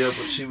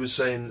 But she was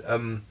saying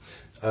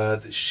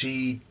that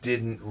she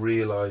didn't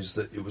realise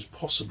that it was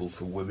possible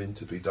for women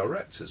to be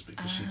directors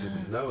because she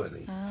didn't know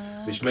any.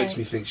 Which makes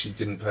me think she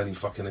didn't pay any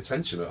fucking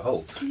attention at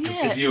Hull. Because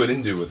if you and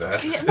Indu were there...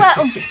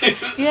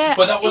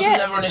 But that wasn't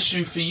ever an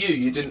issue for you.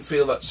 You didn't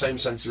feel that same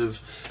sense of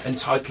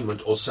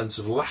entitlement or sense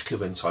of lack of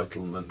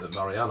entitlement that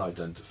Marianne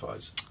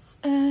identifies?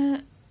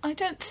 I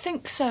don't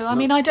think so.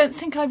 I don't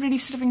think I really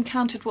sort of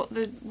encountered what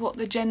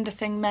the gender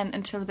thing meant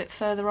until a bit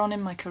further on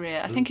in my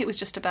career. I think it was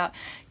just about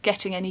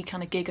getting any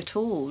kind of gig at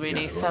all,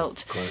 really,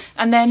 felt. Great.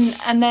 And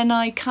then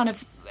I kind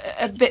of,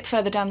 a bit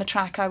further down the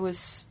track,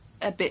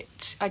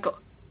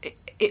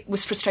 it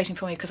was frustrating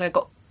for me because I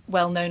got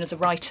well known as a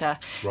writer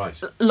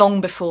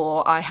long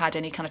before I had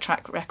any kind of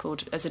track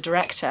record as a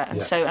director,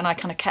 and and I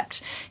kind of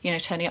kept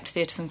turning up to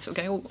theatres and sort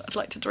of going, I'd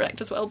like to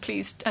direct as well,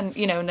 please, and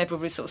and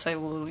everybody sort of say,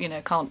 well,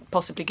 can't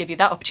possibly give you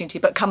that opportunity,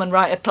 but come and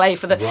write a play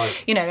for the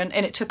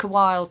and it took a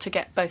while to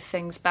get both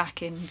things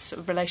back in sort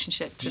of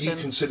relationship to them. Do you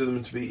consider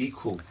them to be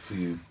equal for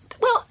you?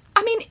 Well,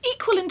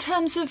 equal in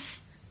terms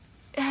of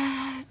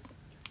I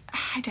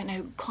don't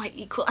know, quite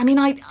equal.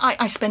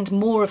 I spend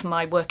more of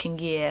my working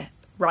year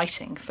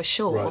writing for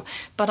sure,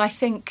 but I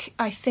think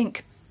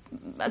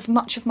as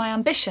much of my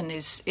ambition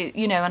is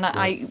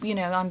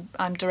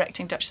I'm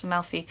directing Duchess of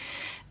Malfi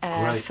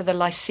for the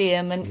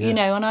Lyceum, and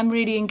and I'm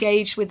really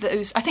engaged with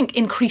those. I think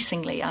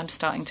increasingly I'm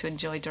starting to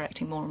enjoy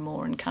directing more and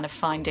more and kind of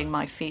finding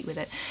my feet with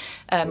it,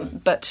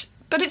 but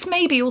it's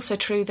maybe also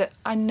true that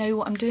I know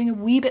what I'm doing a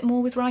wee bit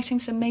more with writing,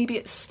 so maybe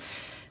it's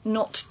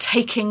not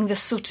taking the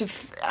sort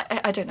of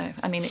I don't know.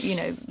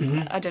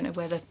 I don't know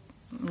whether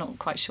I'm not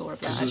quite sure of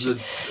that. Because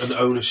there's an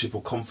ownership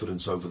or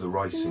confidence over the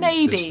writing.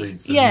 Maybe,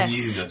 There's the yes.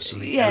 newness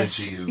and the Yes,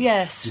 energy of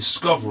yes.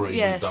 discovering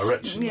Yes, the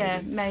direction.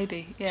 yeah,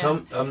 maybe. Yeah.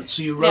 So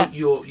you wrote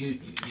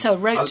So I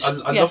wrote.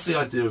 I yes. love the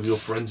idea of your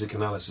forensic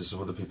analysis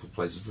of other people's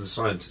places. The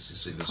scientists, you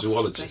see, the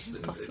zoologists.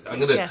 Possibly, I'm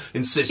going to yes.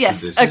 insist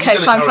Yes, with this. This okay,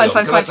 is gonna fine, carry fine,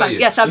 on. Can I fine, tell fine. you?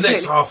 Yes, The next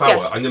absolutely. half hour,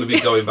 Yes. I'm going to be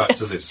going back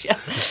to this.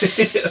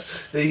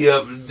 Yes.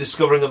 The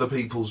discovering other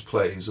people's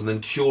plays and then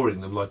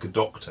curing them like a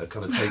doctor.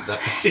 Kind of take that.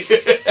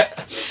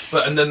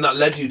 And then that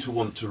led you to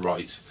want to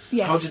write.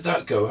 Yes. How did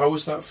that go? How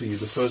was that for you? Do you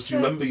So-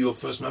 remember your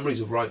first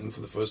memories of writing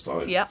for the first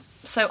time? Yeah.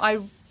 So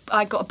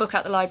I got a book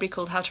out the library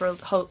called How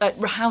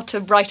to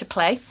Write a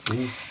Play,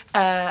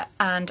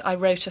 and I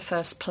wrote a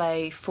first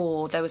play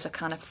for. There was a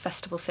kind of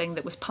festival thing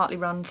that was partly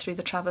run through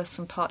the Traverse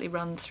and partly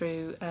run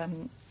through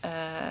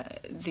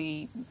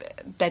the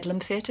Bedlam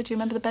Theatre. Do you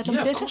remember the Bedlam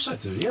Yeah, Theatre? of course I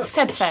do. Yeah, of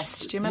Fed course.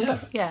 Fest. Do you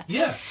remember? Yeah.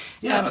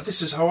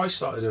 This is how I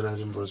started in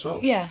Edinburgh as well.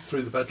 Yeah.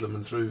 Through the Bedlam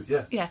and through.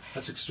 Yeah. Yeah.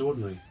 That's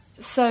extraordinary.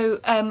 So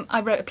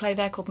I wrote a play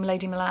there called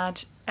Milady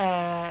Malad,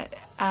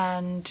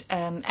 and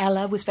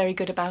Ella was very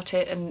good about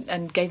it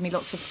and gave me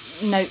lots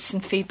of notes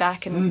and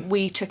feedback, and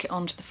we took it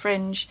on to the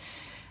Fringe.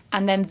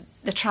 And then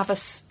the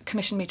Traverse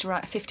commissioned me to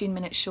write a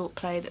 15-minute short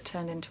play that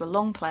turned into a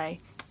long play,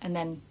 and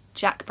then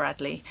Jack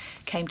Bradley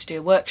came to do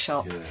a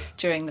workshop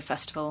during the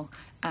festival,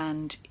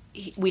 and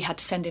we had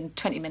to send in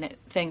 20-minute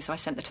things, so I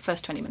sent the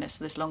first 20 minutes of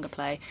this longer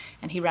play,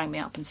 and he rang me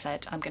up and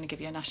said, I'm going to give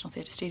you a National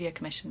Theatre Studio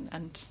commission,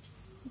 and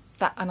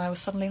I was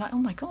suddenly like, oh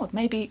my God,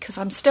 maybe, because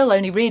I'm still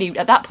only really,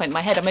 at that point in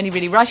my head, I'm only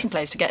really writing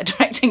plays to get a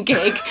directing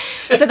gig.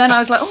 So then I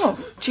was like, oh,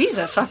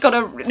 Jesus, I've got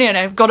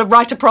to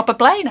write a proper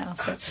play now.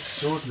 So, that's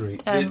extraordinary.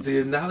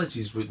 The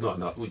analogies,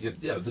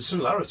 the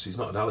similarities,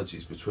 not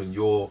analogies, between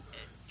your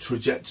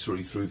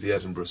trajectory through the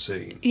Edinburgh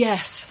scene.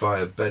 Yes.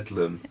 Via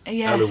Bedlam,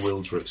 Yes.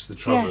 Ella Wildrich, the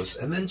Traverse,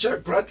 Yes. and then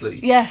Jack Bradley.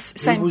 Yes,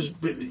 same.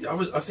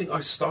 I think I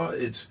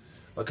started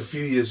like a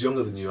few years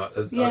younger than you.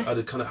 I had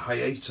a kind of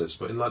hiatus,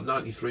 but in like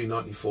 93,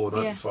 94,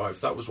 95,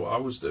 that was what I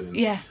was doing.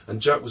 Yeah.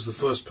 And Jack was the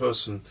first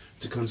person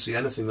to come and see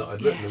anything that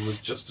I'd written and Yes.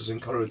 was just as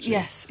encouraging.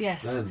 Yes.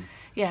 Then.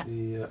 Yeah,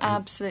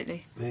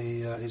 absolutely.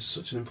 He's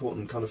such an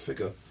important kind of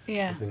figure.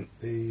 Yeah. I think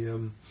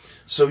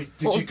So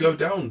did you go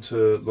down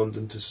to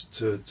London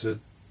to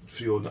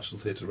for your National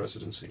Theatre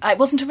residency? It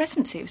wasn't a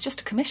residency; it was just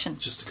a commission.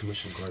 Just a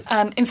commission, great.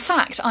 In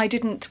fact, I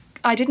didn't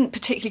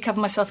particularly cover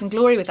myself in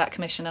glory with that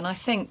commission, and I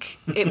think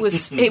it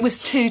was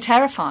too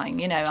terrifying.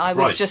 You know, I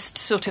was just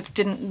sort of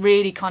didn't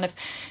really kind of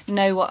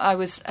know what I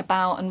was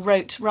about, and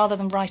wrote, rather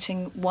than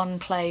writing one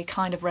play,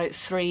 kind of wrote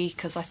three,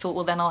 because I thought,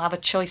 well, then I'll have a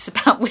choice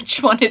about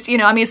which one is. You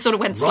know, I mean, it sort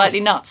of went slightly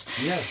nuts.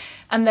 Yeah.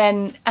 And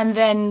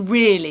then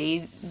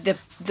really the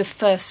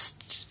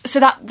first, so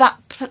that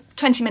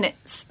 20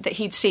 minutes that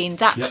he'd seen,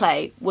 that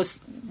play was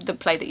the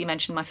play that you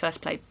mentioned, my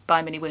first play,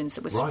 By Many Wounds,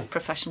 that was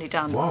professionally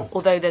done. Wow.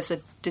 Although there's a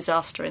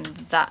disaster in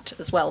that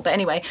as well. But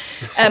anyway,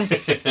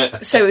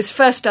 so it was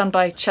first done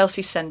by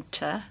Chelsea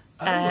Centre.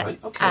 Okay.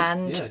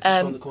 And just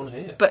on the corner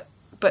here. but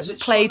Was it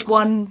played just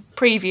on the one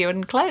preview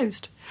and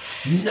closed.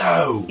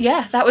 No.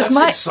 Yeah, that was That's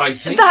my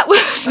exciting. That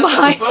was That's my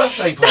like a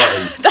birthday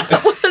party.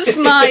 that was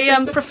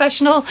my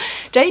professional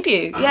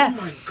debut. Yeah.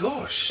 Oh my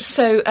gosh.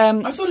 So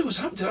I thought it was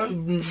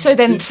Hampton. So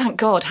then, thank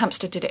God,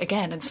 Hampstead did it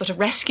again and sort of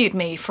rescued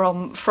me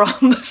from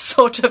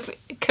sort of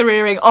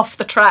careering off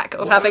the track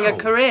of having a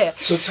career.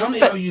 So tell me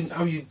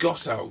how you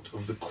got out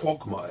of the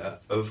quagmire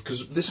of,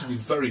 because this would be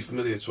very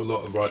familiar to a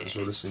lot of writers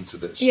who are listening to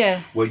this.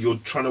 Yeah. Where you're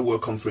trying to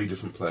work on 3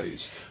 different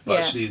plays, but Yeah.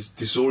 actually it's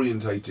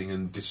disorientating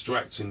and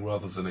distracting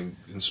rather than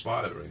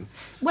inspiring.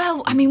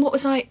 Well, I mean, what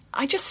was I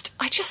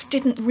just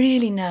didn't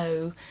really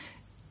know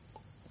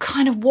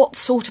kind of what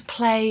sort of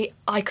play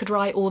I could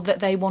write or that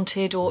they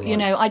wanted, or you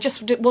know,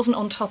 it wasn't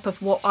on top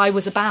of what I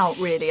was about,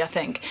 really, I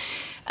think.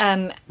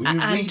 Were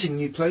you reading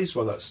new plays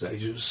by that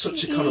stage? It was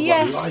such a kind of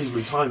Yes. like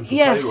lively time for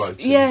Yes.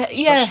 playwriting,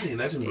 especially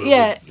in Edinburgh.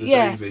 The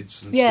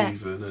Davids and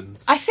Stephen and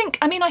I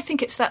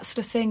think it's that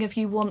sort of thing of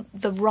you want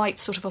the right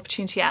sort of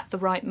opportunity at the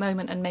right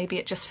moment, and maybe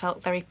it just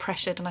felt very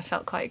pressured and I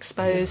felt quite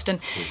exposed.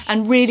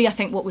 And really, I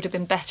think what would have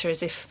been better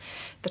is if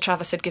the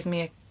Traverse had given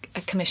me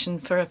a commission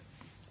for a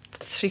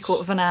 3/4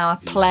 of an hour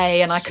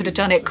play, and I could have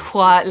done it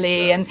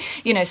quietly, and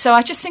you know. So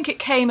I just think it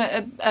came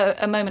at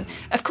a moment.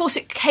 Of course,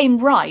 it came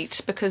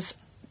right because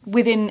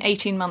within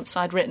 18 months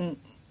I'd written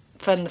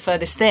the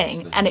Furthest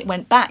Thing, and it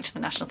went back to the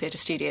National Theatre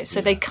Studio.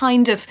 So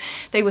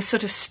they were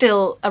sort of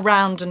still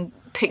around and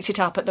picked it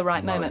up at the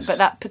right moment. But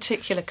that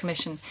particular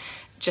commission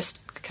just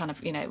kind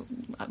of, you know,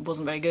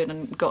 wasn't very good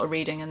and got a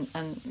reading,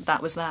 and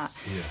that was that.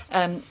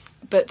 Yeah.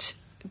 But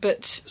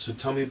so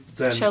tell me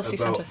then Chelsea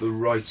about Centre. the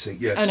writing.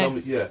 Yeah, Oh, tell no.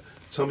 me. Yeah,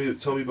 tell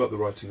me about the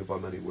writing of By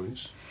Many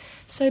Wounds.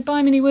 So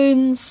By Many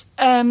Wounds.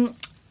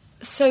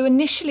 So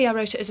initially I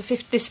wrote it as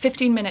this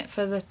 15-minute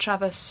for the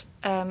Traverse,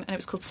 and it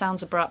was called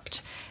Sounds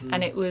Abrupt,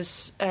 and it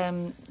was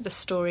the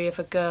story of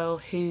a girl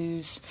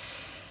whose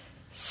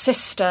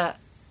sister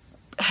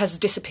has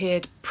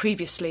disappeared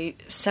previously,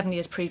 7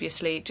 years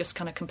previously, just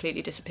kind of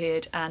completely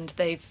disappeared, and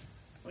they've,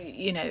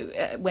 you know,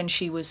 when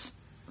she was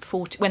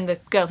when the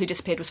girl who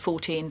disappeared was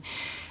 14,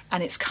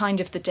 and it's kind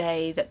of the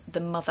day that the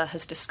mother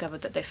has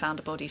discovered that they found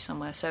a body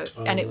somewhere. So,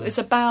 and it was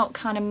about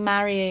kind of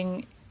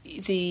marrying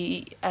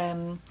the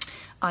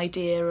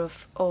idea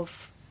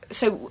of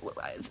so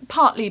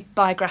partly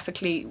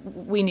biographically,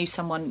 we knew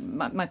someone.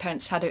 My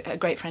parents had a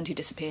great friend who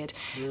disappeared,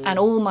 and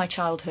all my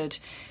childhood,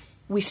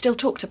 we still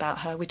talked about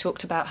her. We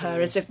talked about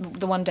her as if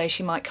the one day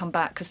she might come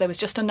back, because there was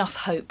just enough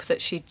hope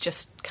that she'd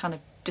just kind of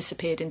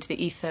disappeared into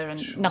the ether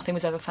and nothing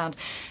was ever found.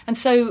 And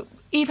so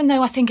even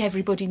though I think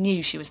everybody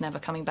knew she was never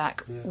coming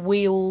back,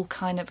 we all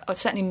kind of,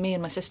 certainly me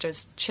and my sister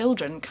as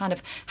children, kind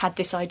of had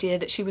this idea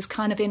that she was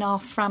kind of in our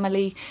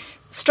family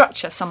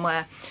structure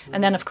somewhere.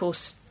 And then, of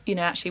course, you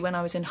know, actually when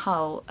I was in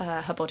Hull,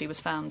 her body was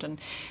found. And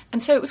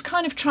so it was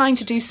kind of trying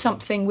to do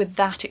something with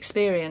that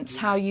experience,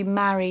 how you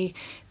marry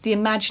the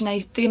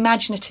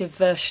imaginative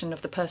version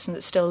of the person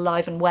that's still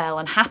alive and well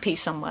and happy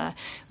somewhere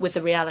with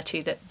the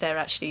reality that they're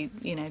actually,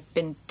 you know,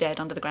 been dead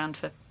under the ground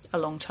for a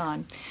long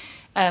time.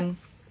 And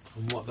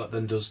what that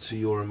then does to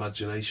your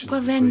imagination well,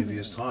 of then, the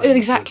previous time.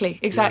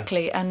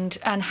 Exactly. And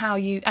how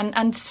you...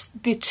 And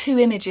the two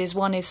images,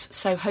 one is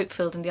so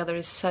hope-filled and the other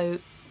is so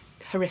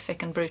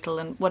horrific and brutal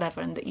and whatever,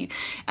 and that you...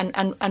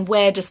 And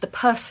where does the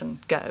person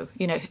go?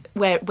 You know,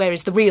 where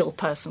is the real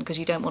person? Because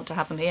you don't want to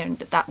have them here. And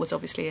that was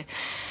obviously...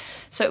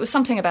 So it was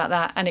something about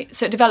that. And it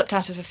developed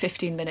out of a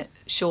 15-minute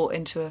short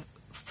into a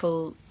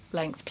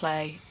full-length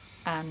play.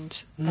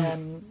 And...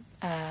 and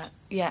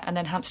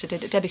then Hampstead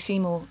did it. Debbie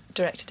Seymour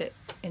directed it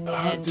in the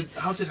end.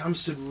 How did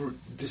Hampstead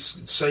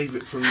save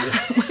it from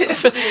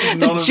the,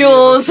 the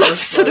jaws of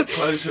sort of...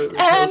 closure?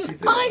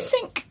 I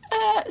think...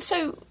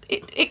 so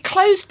it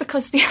closed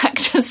because the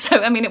actors...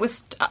 So, I mean, it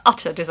was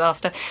utter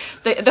disaster.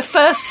 The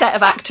first set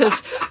of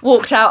actors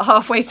walked out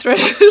halfway through,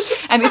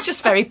 and it's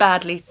just very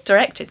badly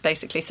directed,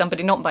 basically.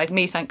 Somebody, not by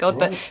me, thank God,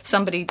 but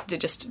somebody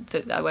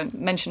I won't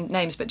mention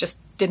names, but just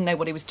didn't know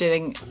what he was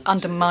doing,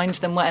 undermined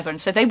them, whatever, and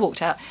so they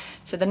walked out.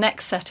 So the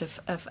next set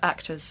of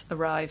actors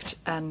arrived,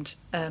 and...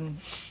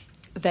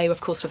 they,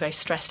 of course, were very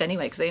stressed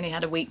anyway because they only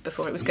had a week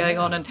before it was going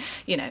on, and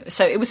you know,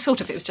 so it was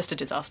just a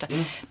disaster.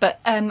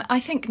 But I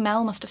think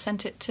Mel must have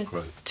sent it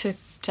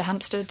to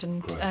Hampstead,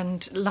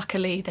 and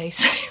luckily they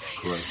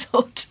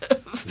sort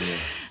of.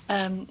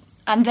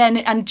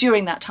 And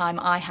during that time,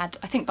 I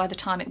think by the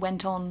time it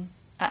went on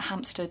at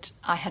Hampstead,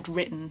 I had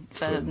written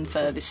Further Than the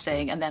Furthest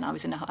Thing, and then I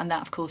was and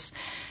that, of course,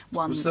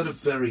 won. Was that a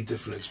very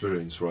different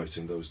experience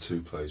writing those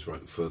two plays,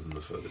 writing Further Than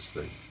the Furthest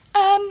Thing?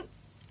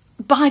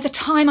 By the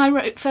time I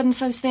wrote Further Than the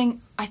Furthest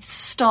Thing, I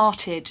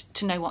started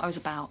to know what I was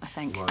about, I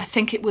think. Right. I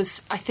think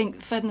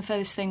Further Than the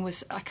Furthest Thing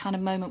was a kind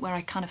of moment where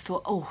I kind of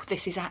thought, oh,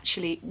 this is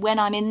actually, when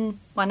I'm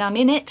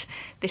in it,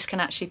 this can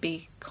actually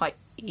be quite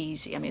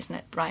easy. I mean, isn't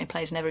it? Writing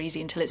plays is never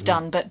easy until it's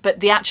done, but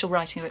the actual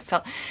writing of it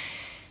felt...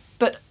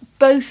 But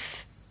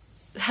both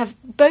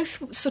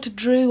sort of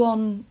drew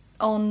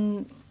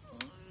on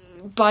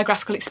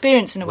biographical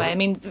experience in a way. I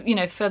mean, you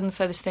know, Further Than the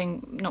Furthest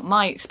Thing, not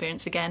my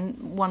experience again,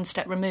 one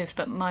step removed,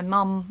 but my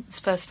mum's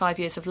first 5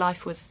 years of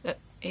life was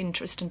in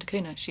Tristan da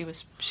Cunha.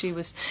 She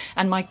was,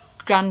 and my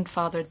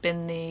grandfather had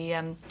been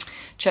the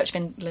Church of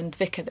England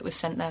vicar that was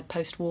sent there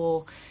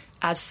post-war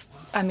as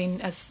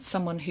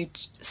someone who'd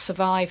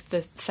survived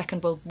the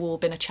Second World War,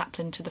 been a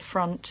chaplain to the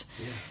front,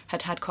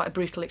 had quite a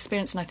brutal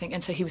experience,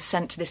 and so he was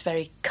sent to this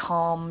very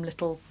calm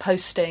little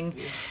posting.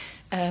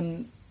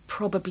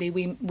 Probably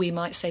we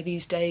might say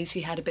these days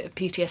he had a bit of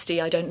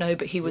PTSD, I don't know,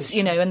 but he was,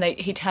 you know, and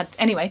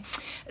anyway,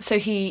 so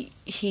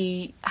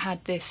he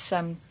had this,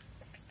 so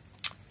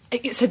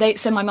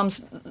my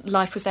mum's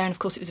life was there, and of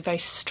course it was a very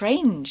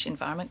strange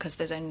environment because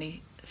there's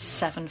only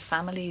 7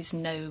 families,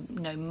 no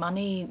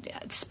money,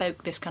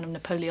 spoke this kind of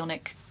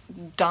Napoleonic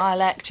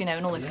dialect, you know,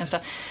 and all this kind of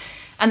stuff.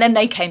 And then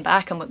they came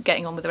back and were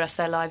getting on with the rest of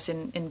their lives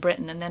in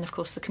Britain, and then of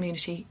course the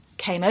community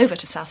came over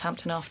to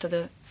Southampton after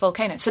the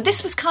volcano. So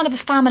this was kind of a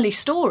family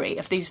story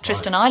of these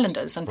Tristan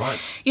Islanders, and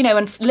you know,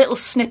 and little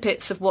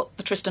snippets of what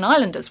the Tristan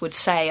Islanders would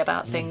say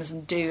about things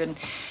and do,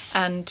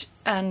 and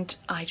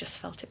I just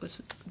felt it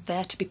was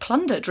there to be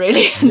plundered,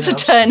 really, and to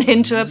turn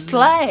into a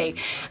play.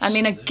 I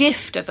mean, a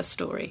gift of a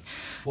story.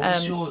 What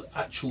was your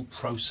actual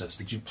process?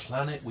 Did you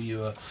plan it? Were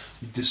you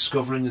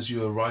discovering as you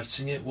were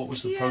writing it? What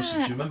was the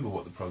process? Do you remember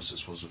what the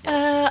process was of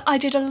writing? I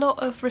did a lot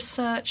of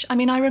research. I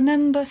mean, I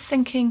remember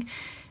thinking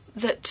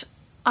that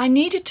I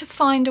needed to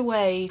find a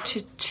way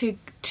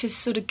to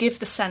sort of give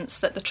the sense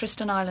that the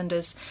Tristan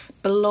Islanders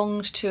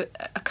belonged to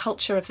a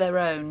culture of their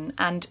own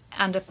and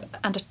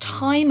a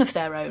time of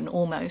their own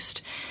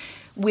almost,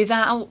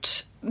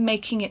 without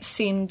making it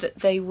seem that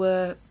they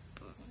were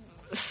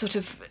sort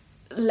of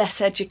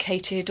less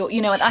educated, or,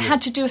 you know, I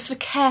had to do a sort of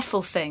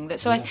careful thing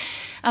that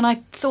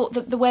I thought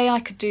that the way I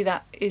could do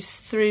that is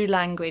through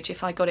language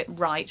if I got it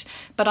right,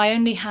 but I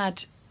only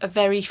had a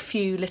very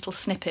few little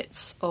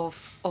snippets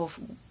of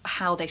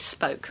how they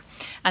spoke,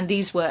 and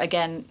these were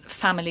again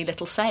family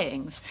little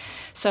sayings,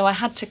 so I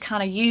had to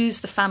kind of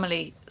use the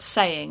family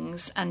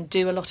sayings and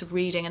do a lot of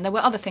reading, and there were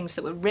other things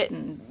that were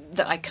written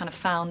that I kind of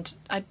found.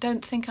 I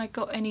don't think I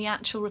got any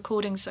actual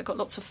recordings. I got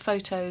lots of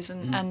photos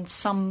and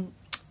some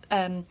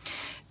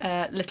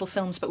little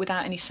films but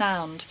without any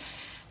sound,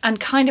 and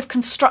kind of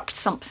construct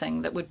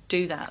something that would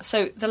do that.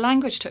 So the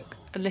language took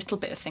a little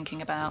bit of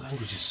thinking about. The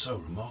language is so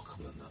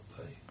remarkable in that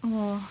play.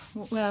 Oh,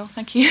 well,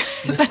 thank you.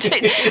 But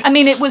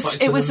it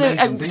was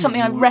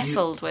something I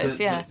wrestled with.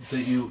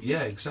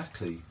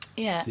 Exactly.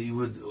 Yeah. That you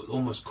were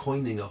almost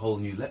coining a whole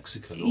new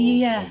lexicon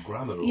or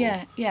grammar.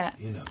 And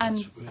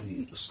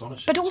really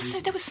astonishing. But also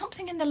there was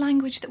something in the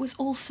language that was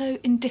also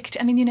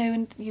indicative. I mean,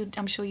 and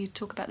I'm sure you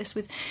talk about this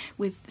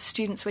with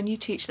students when you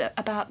teach, that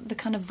about the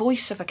kind of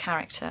voice of a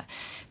character,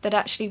 that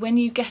actually when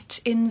you get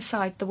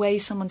inside the way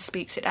someone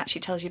speaks, it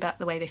actually tells you about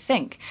the way they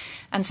think.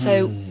 And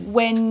so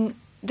when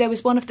there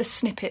was one of the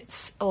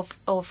snippets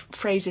of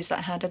phrases that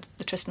I had at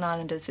the Tristan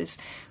Islanders is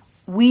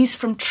 "wheeze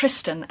from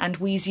Tristan and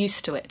wheeze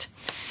used to it."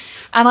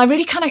 And I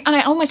really and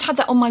I almost had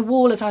that on my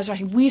wall as I was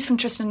writing, "wheeze from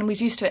Tristan and wheeze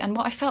used to it." And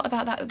what I felt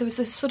about that, there was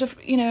this sort of,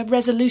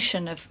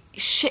 resolution of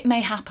shit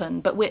may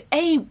happen, but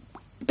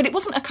but it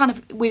wasn't a kind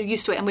of we're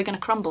used to it and we're going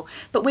to crumble,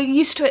 but we're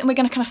used to it and we're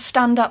going to kind of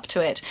stand up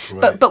to it.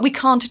 Right. But we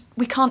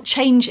can't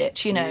change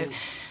it,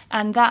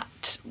 And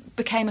that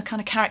became a kind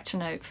of character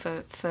note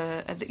for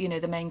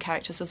the main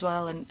characters as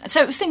well. And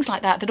so it was things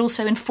like that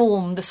also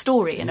inform the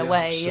story in a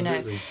way,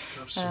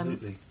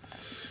 Absolutely.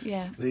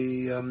 Yeah.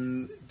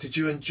 Did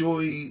you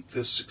enjoy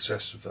the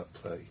success of that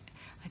play?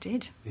 I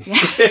did. Yeah.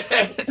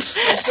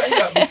 I say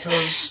that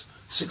because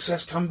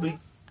success can be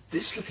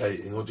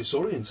dislocating or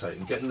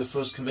disorientating. Getting the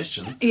first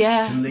commission.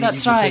 Yeah, can lead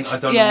that's you to right. Think, I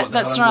don't know what the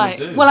that's hell I'm right.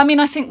 gonna do. Well, I mean,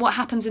 I think what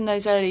happens in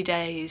those early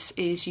days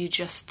is you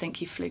just think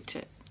you fluked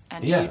it.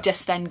 And you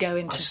just then go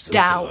into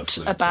doubt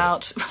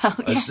about. Well,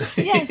 yes.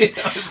 Do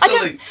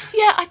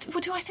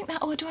I think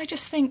that, or do I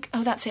just think,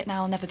 oh, that's it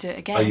now? I'll never do it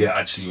again. Oh yeah,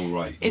 actually, you're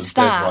right. It's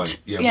that.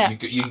 Right. Yeah.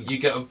 You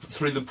get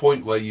through the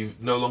point where you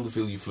no longer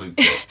feel you fluked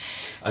it,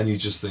 and you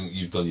just think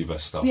you've done your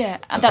best stuff. Yeah,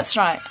 and that's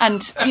right.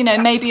 And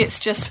maybe it's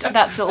just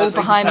that's all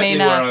behind exactly me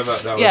now. Where I'm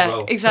at now yeah, as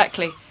well.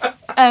 Exactly.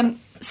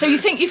 So you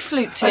think you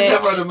fluked it? I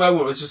never had a moment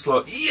where I was just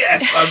like,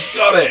 yes, I've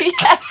got it.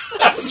 Yes,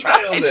 that's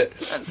right. It.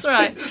 That's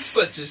right. It's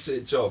such a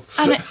shit job.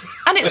 And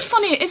it's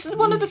funny. It's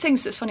one of the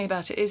things that's funny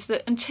about it is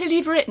that until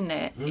you've written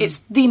it,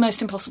 it's the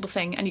most impossible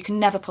thing, and you can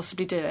never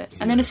possibly do it.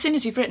 And then as soon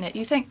as you've written it,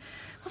 you think,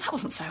 well, that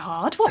wasn't so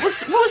hard. What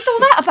was all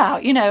that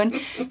about?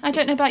 And I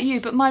don't know about you,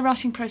 but my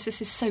writing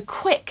process is so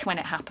quick when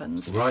it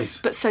happens, right?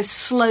 But so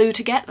slow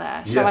to get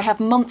there. So I have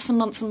months and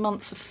months and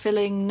months of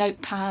filling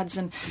notepads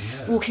and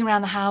walking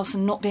around the house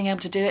and not being able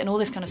to do it and all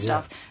this kind of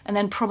stuff, and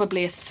then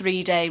probably a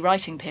 3-day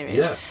writing period.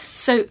 Yeah.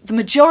 So the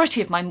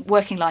majority of my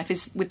working life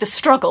is with the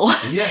struggle,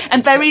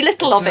 and very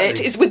little of it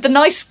is with the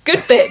nice,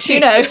 good bit.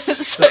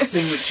 That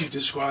thing which you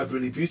describe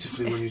really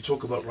beautifully when you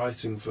talk about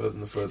writing Further Than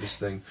the Furthest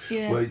Thing,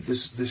 where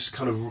this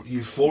kind of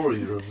euphoria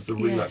of the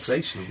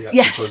relaxation of the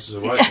actual process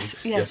of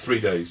writing. 3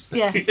 days.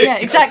 Yeah,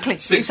 exactly.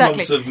 6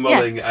 months of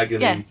mulling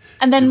agony. Yeah.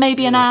 And then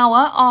maybe an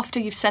hour after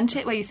you've sent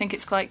it where you think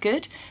it's quite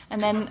good,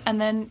 and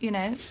then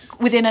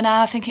within an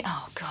hour thinking,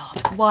 oh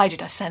God, why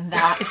did I send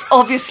that? It's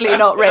obviously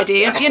not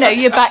ready. And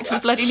you're back to the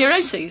bloody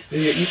neuroses.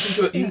 Yeah,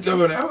 you can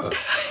go an hour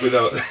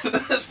without.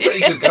 That's pretty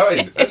good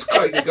going. That's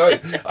quite good going.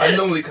 I'm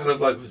normally kind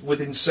of like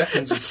within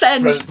seconds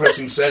of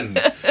pressing send,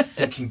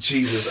 thinking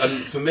Jesus.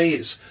 And for me,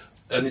 it's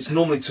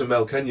normally to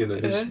Mel Kenyon,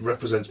 who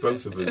represents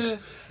both of us.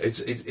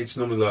 It's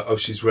normally like, oh,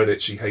 she's read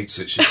it, she hates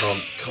it, she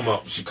can't come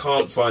up, she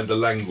can't find the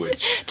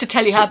language to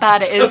tell you how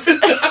bad it is.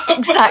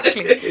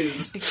 Exactly. It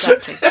is.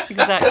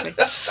 Exactly.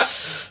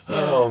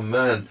 Oh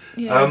man.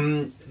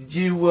 Yeah.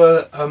 You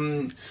were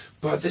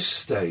by this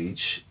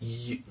stage,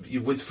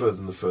 you with Further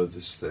Than the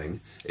Furthest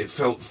Thing, it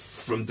felt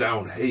from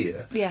down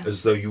here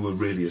as though you were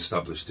really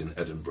established in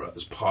Edinburgh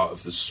as part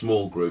of the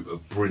small group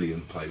of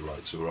brilliant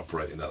playwrights who were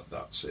operating at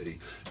that city.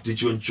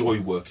 Did you enjoy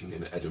working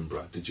in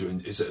Edinburgh?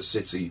 Is it a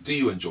city? Do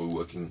you enjoy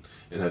working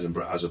in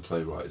Edinburgh as a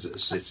playwright? Is it a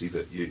city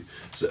that you,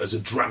 as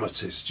a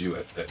dramatist,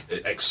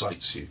 it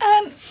excites you?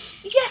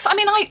 Yes, I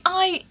mean,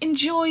 I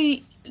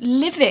enjoy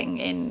living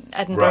in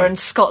Edinburgh and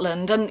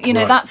Scotland, and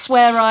that's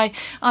where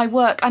I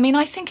work. I mean,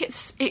 I think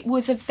it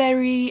was a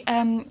very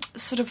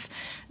sort of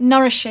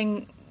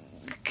nourishing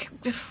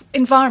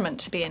environment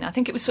to be in. I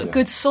think it was sort of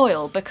good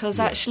soil because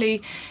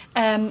actually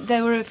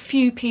there were a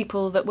few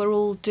people that were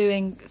all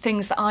doing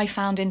things that I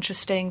found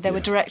interesting. There were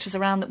directors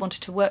around that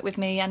wanted to work with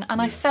me, and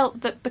I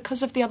felt that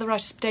because of the other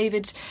writers,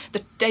 David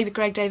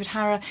Gregg, David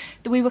Harrer,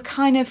 that we were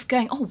kind of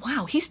going, oh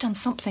wow, he's done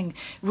something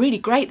really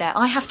great there.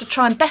 I have to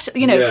try and better,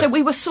 So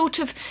we were sort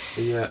of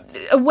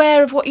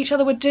aware of what each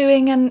other were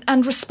doing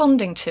and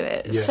responding to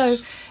it. Yes. So,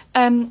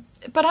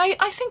 but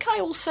I think I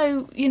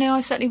also, I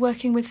certainly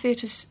working with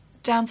theatres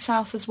down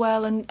south as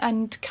well,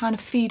 and kind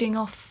of feeding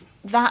off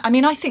that. I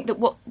mean, I think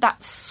that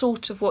that's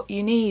sort of what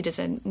you need as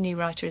a new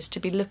writer is to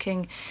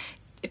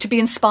be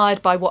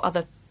inspired by what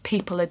other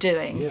people are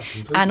doing,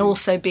 and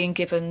also being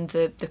given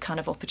the kind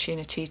of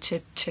opportunity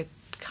to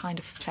kind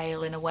of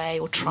fail in a way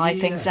or try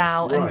things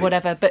out and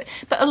whatever. But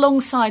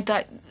alongside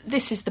that,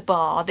 this is the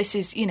bar. This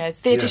is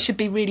theatre should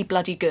be really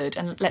bloody good,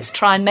 and let's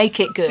try and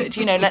make it good.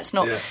 Let's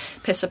not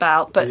piss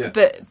about. But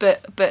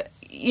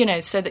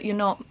so that you're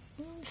not.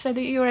 so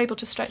that you're able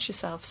to stretch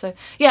yourself. So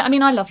yeah, I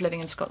mean, I love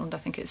living in Scotland. I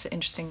think it's an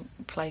interesting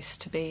place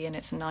to be, and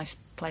it's a nice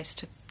place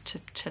to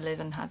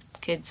live and have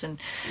kids, and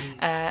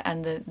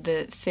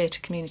the theatre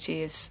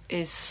community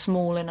is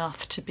small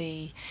enough to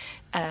be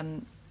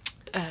kind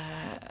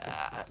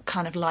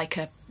of like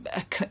a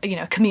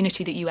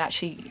community that you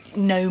actually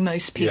know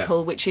most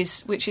people, which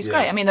is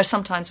great. I mean, there's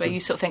sometimes where you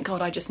sort of think,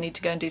 God, I just need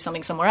to go and do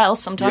something somewhere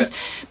else sometimes,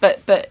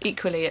 but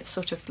equally it's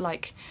sort of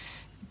like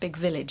a big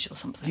village or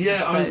something. Yeah,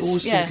 I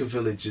always think of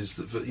villages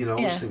that, I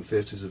always think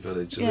theatre's a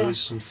village, and there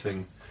is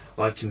something.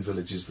 Like in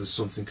villages, there's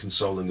something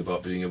consoling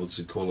about being able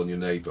to call on your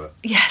neighbour.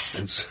 Yes.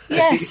 And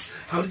say,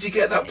 how did you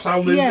get that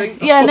plough moving?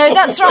 Yeah, no,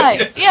 that's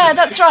right. Yeah,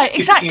 that's right.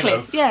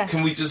 Exactly. Yeah.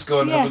 Can we just go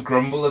and have a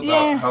grumble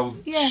about how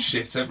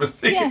shit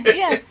everything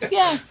is?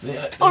 Yeah.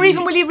 Or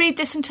even, will you read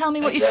this and tell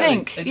me what you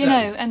think?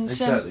 Exactly. And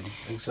exactly.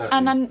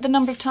 And the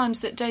number of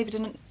times that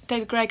David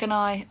Gregg and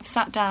I have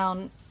sat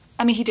down.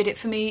 I mean, he did it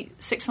for me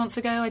 6 months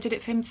ago. I did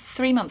it for him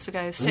 3 months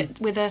ago.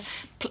 Sit with a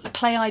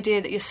play idea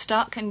that you're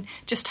stuck, and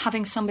just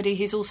having somebody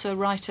who's also a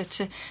writer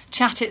to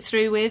chat it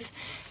through with.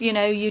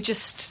 You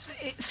just,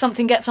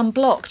 something gets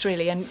unblocked,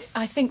 really. And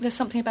I think there's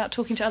something about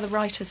talking to other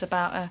writers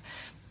about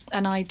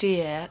an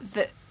idea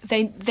that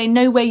they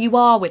know where you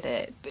are with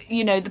it.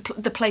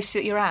 The place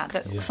that you're at.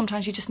 That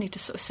sometimes you just need to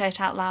sort of say it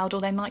out loud,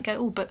 or they might go,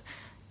 oh, but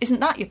isn't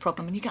that your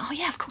problem? And you go, oh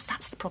yeah, of course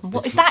that's the problem.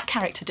 What is that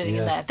character doing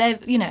in there? I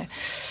think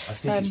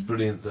it's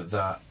brilliant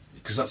that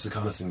because that's the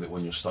kind of thing that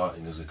when you're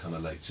starting as a kind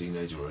of late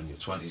teenager or in your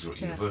 20s or at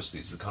university,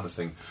 it's the kind of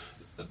thing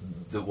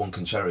that one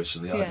can cherish,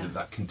 and the idea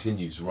that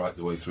continues right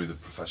the way through the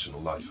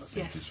professional life, I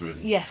think is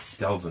really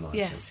galvanising.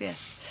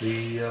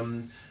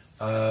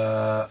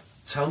 Yes.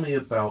 Tell me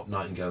about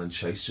Nightingale and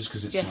Chase, just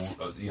because it's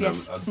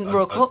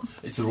Royal Court.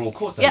 It's a Royal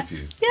Court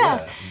debut.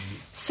 Yeah.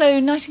 So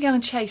Nightingale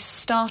and Chase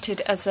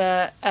started as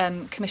a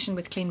commission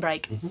with Clean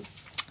Break,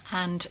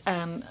 and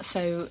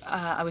so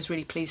I was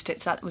really pleased.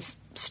 That was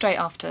straight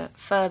after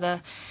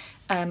Further.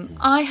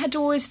 I had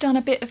always done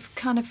a bit of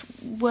kind of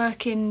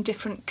work in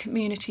different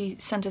community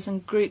centres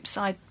and groups.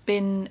 I'd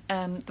been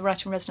the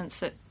writer in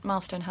residence at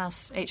Milestone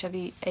House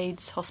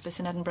HIV/AIDS Hospice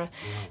in Edinburgh,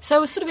 so I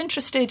was sort of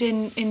interested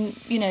in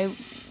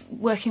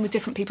working with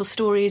different people's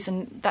stories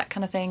and that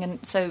kind of thing.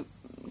 And so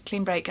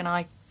Clean Break and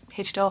I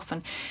hit it off,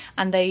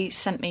 and they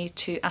sent me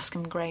to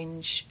Askham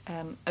Grange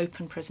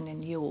Open Prison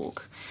in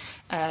York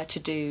to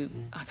do,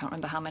 I can't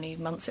remember how many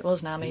months it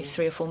was now, maybe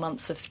 3 or 4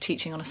 months of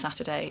teaching on a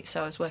Saturday.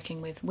 So I was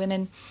working with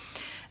women.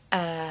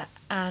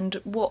 And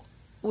what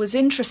was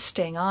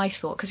interesting, I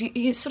thought, because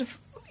you sort of,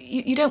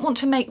 you don't want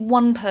to make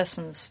one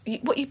person's,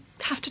 what you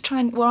have to try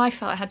and, what I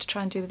felt I had to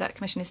try and do with that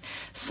commission is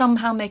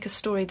somehow make a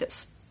story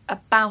that's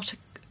about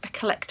a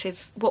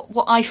collective,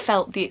 what I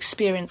felt the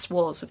experience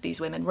was of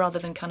these women, rather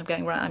than kind of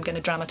going, right, I'm going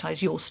to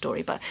dramatise your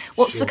story, but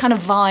what's the kind of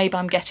vibe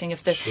I'm getting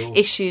of the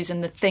issues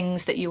and the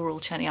things that you're all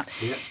turning up.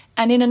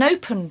 And in an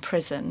open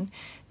prison,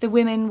 the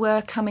women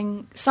were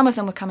coming, most of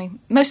them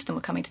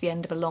were coming to the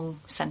end of a long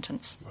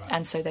sentence,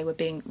 and so they were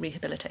being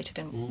rehabilitated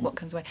in what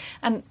kind of way.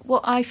 And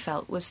what I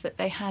felt was that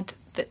they had,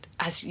 that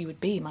as you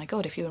would be, my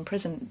God, if you were in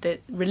prison, the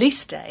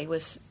release day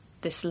was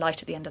this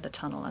light at the end of the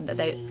tunnel, and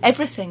that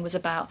everything was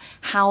about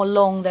how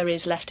long there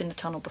is left in the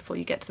tunnel before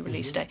you get to the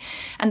release day.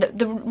 And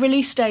the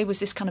release day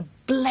was this kind of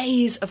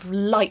blaze of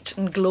light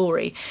and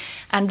glory.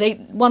 And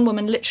one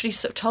woman literally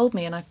sort of told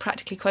me, and I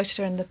practically quoted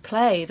her in the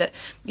play, that,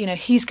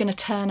 he's going to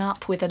turn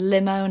up with a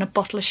limo and a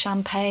bottle of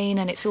champagne,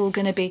 and it's all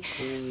going to be...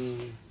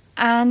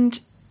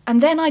 And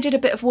then I did a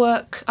bit of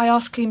work. I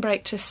asked Clean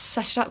Break to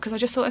set it up, because I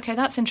just thought, OK,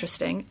 that's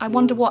interesting. I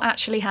wonder what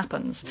actually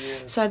happens.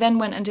 So I then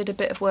went and did a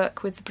bit of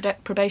work with the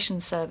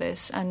probation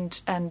service, and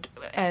spent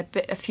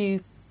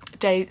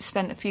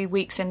a few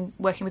weeks in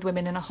working with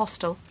women in a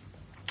hostel.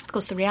 Of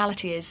course, the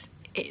reality is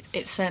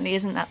it certainly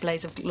isn't that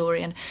blaze of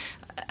glory,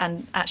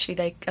 and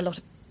actually a lot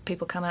of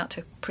people come out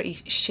to a pretty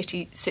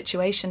shitty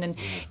situation, and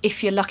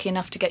if you're lucky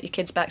enough to get your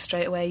kids back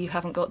straight away, you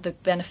haven't got the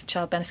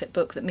child benefit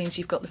book that means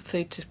you've got the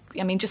food to...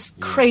 I mean, just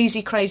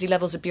crazy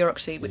levels of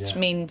bureaucracy, which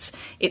means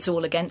it's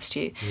all against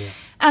you.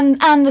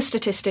 And the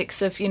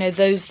statistics of,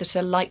 those that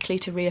are likely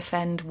to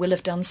reoffend will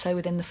have done so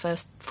within the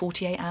first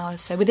 48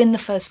 hours. So within the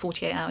first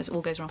 48 hours, it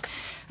all goes wrong.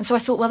 And so I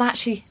thought, well,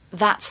 actually,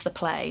 that's the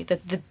play.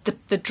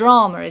 The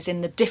drama is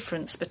in the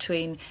difference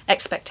between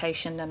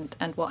expectation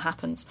and what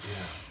happens.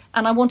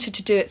 And I wanted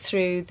to do it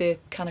through the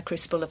kind of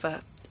crucible of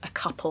a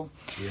couple.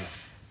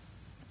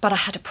 But I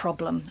had a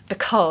problem,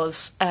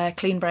 because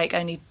Clean Break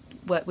only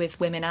worked with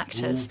women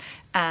actors,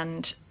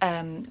 and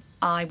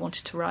I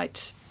wanted to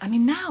write... I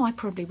mean, now I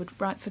probably would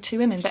write for 2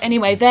 women. But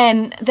anyway,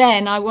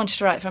 then I wanted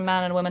to write for a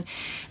man and a woman.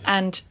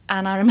 And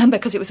I remember,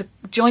 because it was a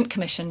joint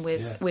commission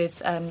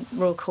with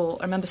Royal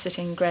Court, I remember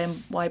sitting in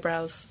Graham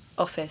Wybrow's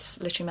office,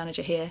 literary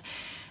manager here,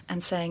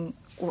 and saying...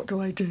 what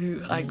do I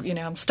do?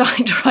 I'm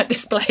starting to write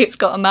this play. It's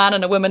got a man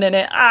and a woman in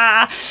it.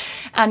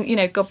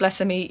 And God bless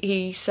him.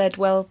 He said,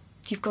 well,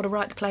 you've got to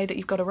write the play that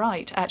you've got to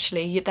write.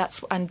 Actually,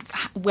 and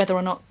whether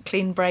or not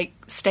Clean Break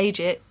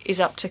stage it is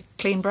up to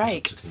Clean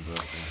Break.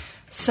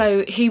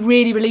 So he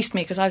really released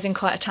me because I was in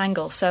quite a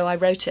tangle. So I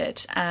wrote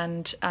it,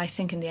 and I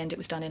think in the end it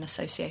was done in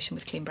association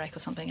with Clean Break or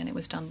something, and it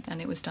was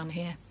done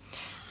here.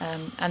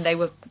 And they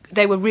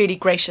were really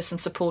gracious and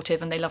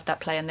supportive, and they loved that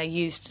play, and they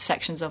used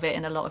sections of it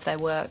in a lot of their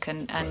work,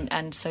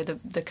 and so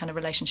the kind of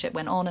relationship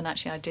went on, and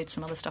actually I did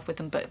some other stuff with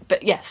them,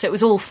 but yeah, so it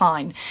was all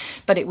fine,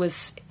 but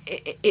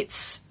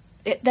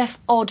they're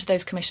odd,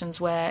 those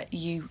commissions where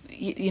you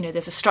know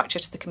there's a structure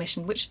to the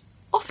commission, which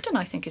often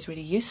I think is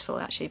really useful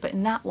actually, but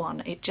in that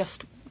one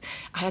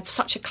I had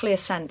such a clear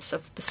sense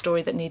of the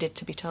story that needed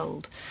to be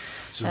told.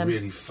 It's a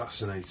really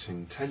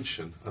fascinating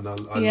tension, and I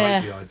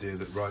like the idea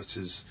that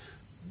writers,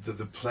 that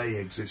the play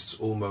exists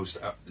almost,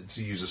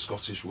 to use a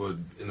Scottish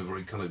word in a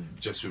very kind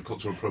of gesture of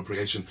cultural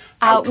appropriation,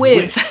 out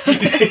with.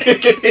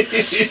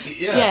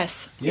 Yeah.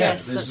 Yes,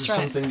 there's that's right.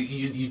 something that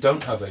you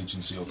don't have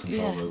agency or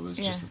control over. It's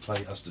just the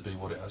play has to be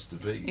what it has to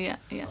be. I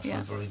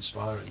find very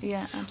inspiring.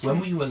 Yeah, absolutely. When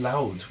were you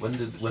allowed? When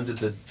did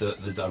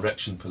the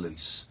direction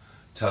police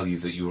tell you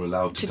that you were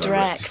allowed to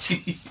direct?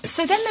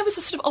 So then there was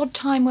a sort of odd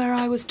time where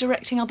I was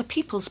directing other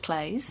people's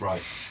plays.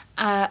 Right.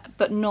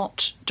 But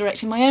not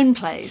directing my own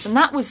plays. And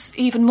that was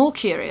even more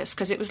curious,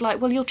 because it was like,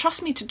 well, you'll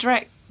trust me to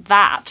direct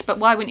that, but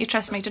why wouldn't you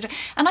trust me to direct...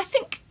 And I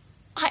think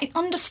I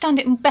understand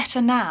it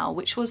better now,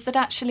 which was that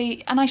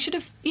actually, and I should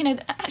have,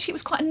 actually it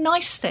was quite a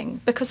nice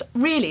thing, because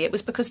really it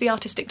was because the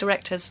artistic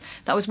directors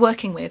that I was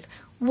working with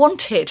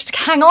wanted to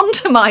hang on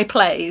to my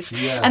plays,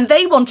 and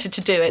they wanted to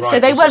do it, so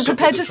they weren't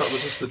prepared to.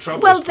 Was this the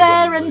trouble? Well,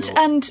 there and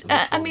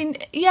I mean,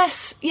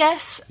 yes,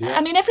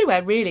 I mean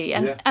everywhere really,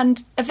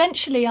 and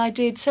eventually I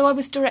did. So I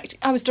was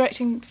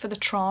directing for the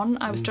Tron.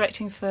 I was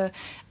directing for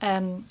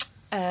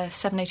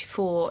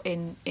 784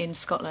 in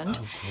Scotland.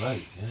 Oh,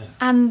 great! Yeah.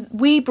 And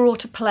we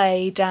brought a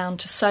play down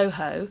to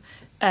Soho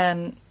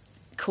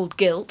called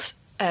Guilt.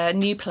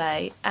 New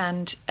play,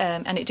 and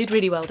it did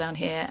really well down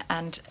here,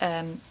 and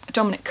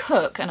Dominic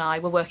Cook and I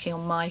were working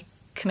on my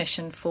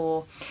commission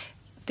for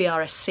the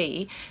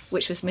RSC,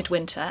 which was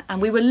Midwinter,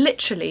 and we were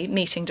literally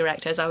meeting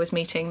directors. I was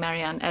meeting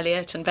Marianne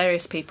Elliott and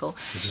various people.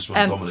 This is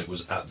when Dominic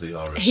was at the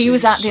RSC. He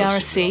was at the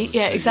RSC,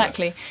 yeah,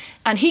 exactly. Yeah.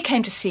 And he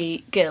came to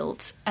see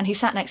Guilt, and he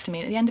sat next to me,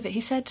 and at the end of it he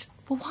said,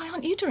 well, why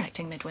aren't you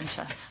directing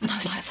Midwinter? And I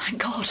was like,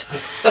 thank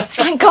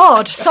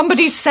God,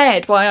 somebody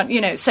said, why aren't,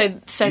 so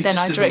then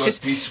I directed. The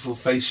most beautiful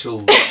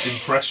facial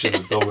impression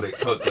of Dominic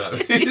Cook, though.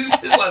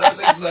 It's like, that's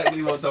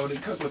exactly what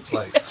Dominic Cook looks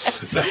like.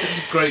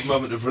 That's a great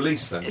moment of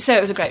release, then. So it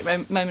was a great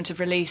moment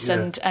of release,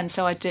 and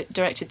so I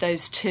directed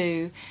those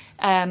two.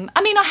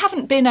 I mean, I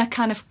haven't been a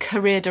kind of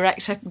career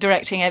director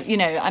directing it,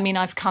 I mean,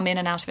 I've come in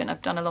and out of it, and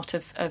I've done a lot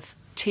of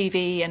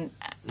TV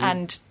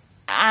and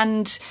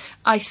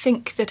I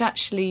think that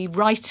actually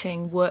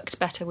writing worked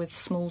better with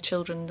small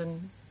children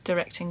than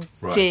directing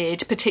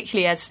did,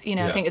 particularly as,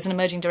 I think as an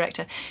emerging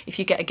director, if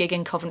you get a gig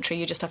in Coventry,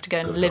 you just have to go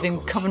and live in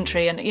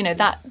Coventry, and,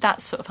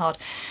 that's sort of hard.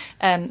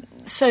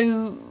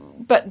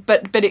 But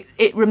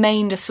it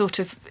remained a sort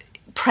of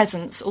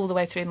presence all the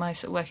way through my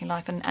sort of working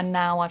life, and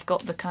now I've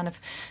got the kind of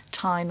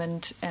time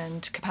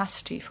and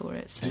capacity for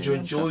it. So, did you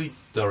enjoy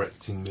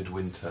directing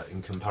Midwinter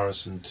in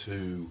comparison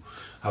to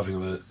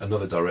having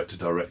another director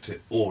direct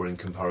it, or in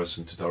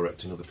comparison to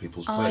directing other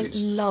people's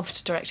plays? I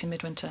loved directing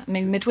Midwinter. I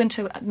mean,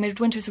 Midwinter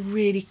is a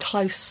really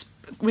close.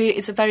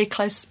 It's a very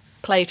close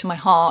play to my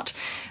heart,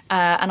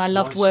 and I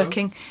loved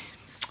working.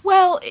 So?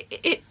 Well,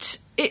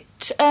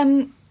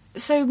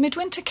 so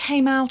Midwinter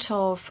came out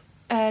of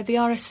the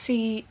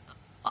RSC.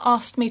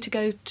 Asked me to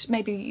go to,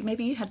 maybe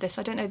you had this,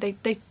 I don't know, they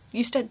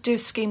used to do a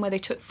scheme where they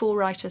took 4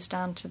 writers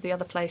down to the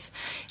other place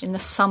in the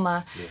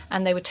summer,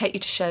 and they would take you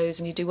to shows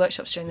and you do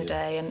workshops during the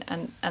day,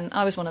 and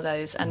I was one of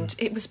those, and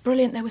it was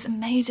brilliant. There was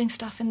amazing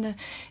stuff in the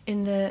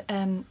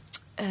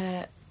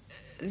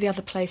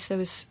other place. There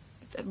was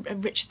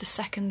Richard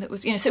II that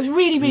was, so it was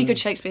really, really good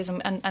Shakespeare's,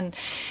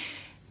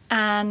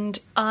 and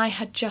I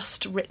had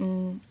just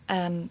written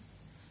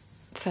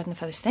Further Than the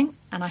Furthest Thing,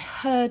 and I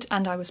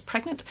was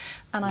pregnant,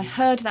 and I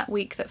heard that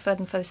week that Further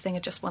Than the Furthest Thing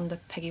had just won the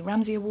Peggy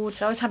Ramsey Award,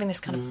 so I was having this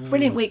kind of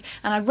brilliant week,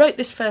 and I wrote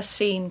this first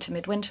scene to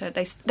Midwinter.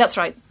 That's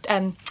right,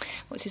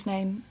 what's his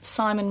name?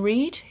 Simon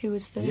Reed, who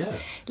was the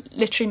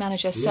literary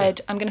manager,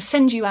 said, I'm going to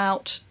send you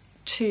out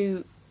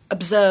to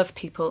observe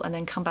people and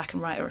then come back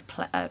and write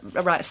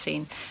a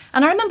scene.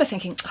 And I remember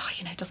thinking,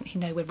 doesn't he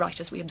know we're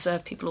writers, we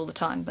observe people all the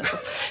time? But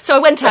so I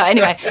went out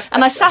anyway,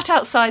 and I sat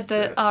outside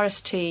the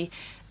RST,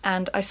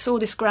 and I saw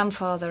this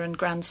grandfather and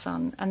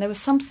grandson, and there was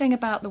something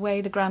about the way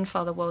the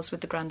grandfather was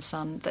with the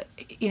grandson, that,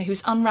 he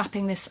was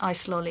unwrapping this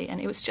ice lolly, and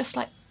it was just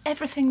like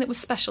everything that was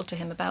special to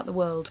him about the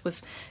world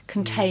was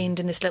contained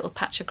in this little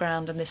patch of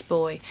ground and this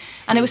boy.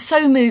 And it was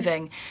so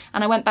moving.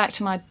 And I went back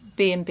to my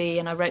B&B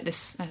and I wrote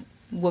this...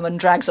 woman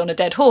drags on a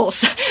dead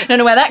horse. I don't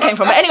know where that came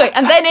from. But anyway,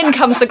 and then in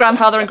comes the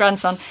grandfather and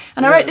grandson.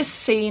 And I wrote this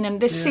scene,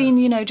 and this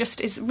scene,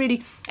 just is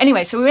really...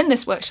 Anyway, so we were in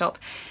this workshop,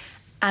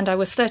 and I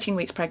was 13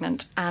 weeks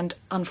pregnant, and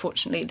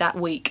unfortunately that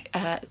week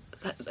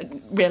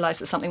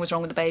realised that something was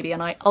wrong with the baby,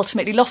 and I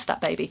ultimately lost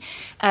that baby.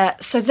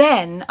 So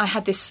then I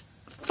had this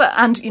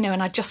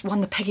and I just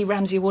won the Peggy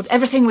Ramsey Award.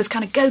 Everything was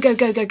kind of go, go,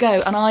 go, go,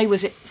 go, and I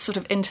was sort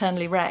of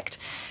internally wrecked.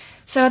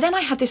 So then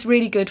I had this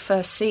really good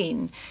first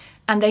scene,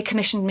 and they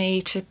commissioned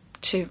me to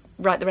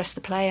write the rest of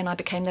the play, and I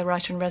became their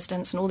writer in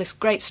residence and all this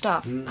great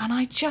stuff. And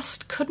I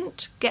just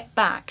couldn't get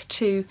back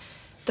to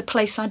the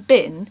place I'd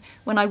been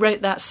when I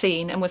wrote that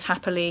scene and was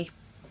happily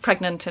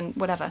pregnant and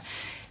whatever.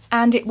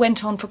 And it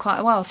went on for quite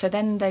a while. So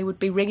then they would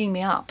be ringing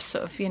me up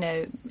sort of,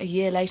 a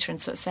year later and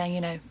sort of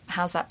saying,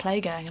 how's that play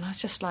going? And I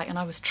was just like, and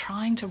I was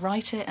trying to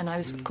write it, and I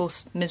was, of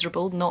course,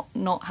 miserable,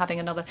 not having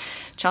another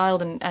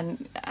child,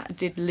 and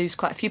did lose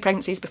quite a few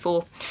pregnancies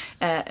before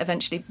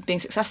eventually being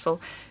successful.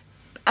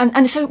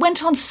 And so it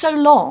went on so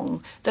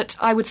long that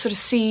I would sort of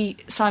see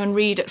Simon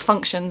Reed at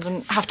functions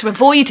and have to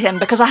avoid him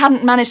because I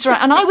hadn't managed to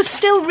write. And I was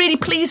still really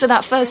pleased with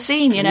that first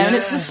scene, and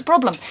it's this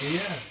problem.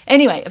 Yeah.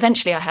 Anyway,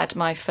 eventually I had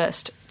my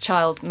first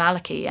child,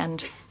 Malachi,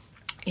 and,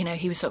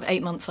 he was sort of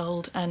 8 months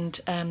old,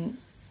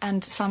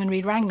 and Simon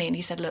Reed rang me and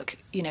he said, look,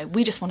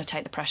 we just want to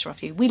take the pressure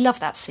off you. We love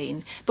that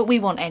scene, but we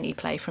want any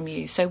play from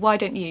you. So why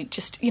don't you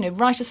just,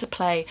 write us a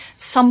play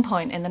some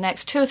point in the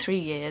next 2 or 3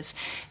 years?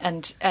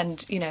 And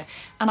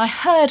I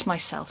heard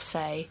myself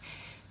say,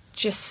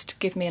 just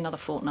give me another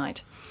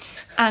fortnight.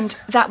 And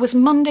that was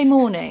Monday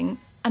morning.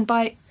 And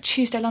by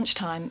Tuesday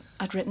lunchtime,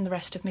 I'd written the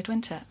rest of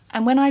Midwinter.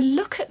 And when I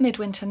look at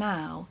Midwinter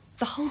now,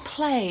 the whole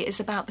play is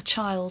about the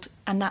child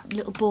and that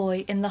little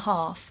boy in the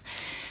hearth.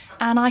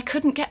 And I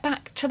couldn't get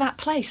back to that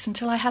place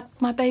until I had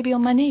my baby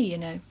on my knee,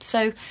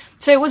 So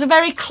it was a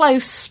very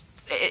close...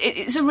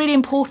 It's a really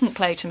important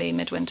play to me,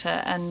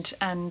 Midwinter,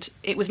 and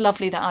it was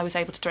lovely that I was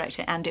able to direct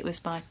it, and it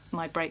was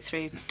my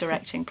breakthrough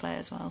directing play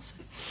as well. So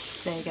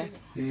there you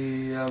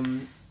go.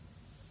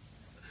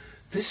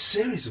 This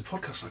series of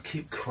podcasts, I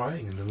keep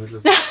crying in the middle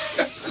of it.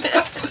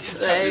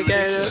 There you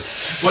go.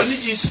 When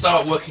did you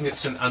start working at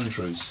St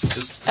Andrews?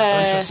 Just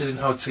I'm interested in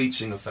how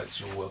teaching affects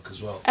your work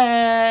as well.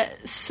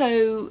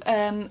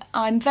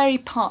 I'm very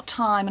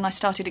part-time, and I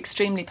started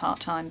extremely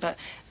part-time, but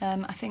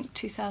I think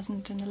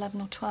 2011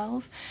 or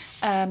 12.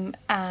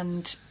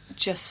 And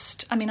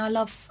just, I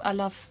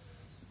love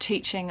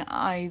teaching.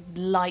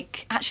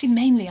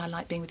 Mainly I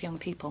like being with young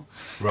people.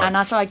 Right. And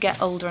as I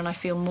get older and I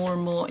feel more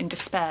and more in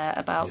despair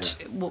about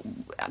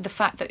the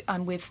fact that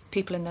I'm with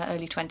people in their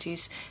early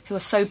 20s who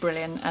are so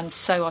brilliant and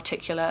so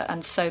articulate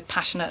and so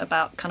passionate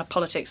about kind of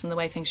politics and the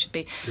way things should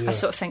be, I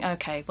sort of think,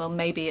 okay, well,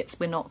 maybe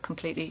we're not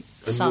completely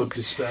sunk. And your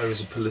despair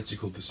is a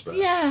political despair.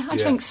 Yeah, I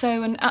think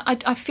so. And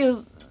I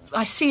feel...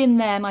 I see in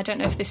them, I don't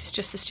know if this is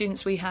just the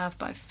students we have,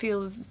 but I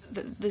feel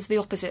that there's the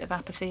opposite of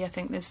apathy. I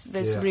think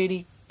there's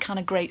really kind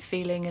of great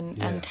feeling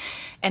and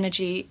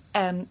energy.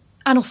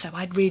 And also,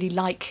 I'd really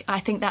like.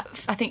 I think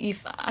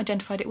you've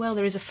identified it well.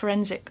 There is a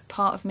forensic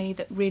part of me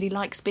that really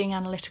likes being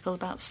analytical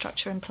about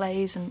structure in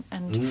plays, and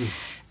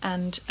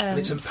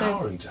it's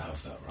empowering to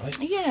have that, right?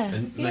 Yeah,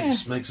 and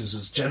makes us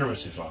as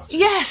generative artists.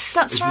 Yes,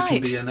 that's right. We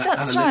can be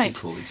analytical.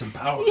 Right. It's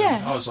empowering. It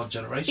empowers our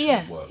generation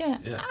of work.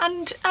 Yeah.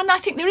 And I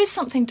think there is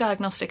something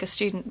diagnostic. A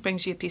student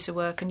brings you a piece of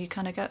work, and you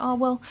kind of go, oh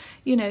well,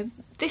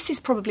 this is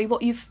probably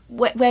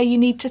where you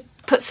need to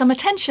put some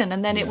attention,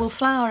 and then it will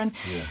flower.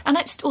 And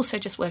it's also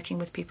just working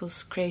with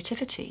people's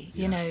creativity,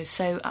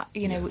 So,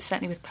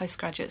 certainly with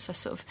postgraduates, I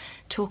sort of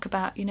talk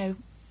about,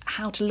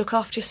 how to look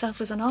after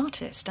yourself as an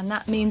artist, and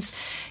that means,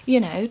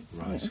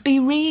 be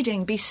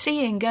reading, be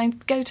seeing,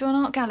 go to an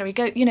art gallery,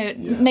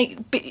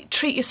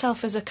 treat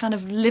yourself as a kind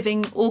of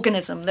living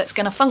organism that's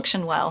going to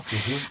function well,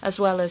 as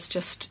well as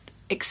just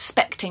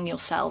expecting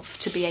yourself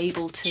to be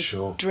able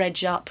to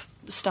dredge up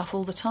stuff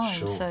all the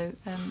time.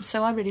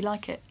 So I really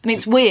like it. I mean,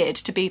 it's weird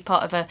to be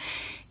part of a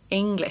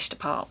English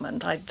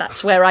department.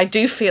 That's where I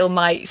do feel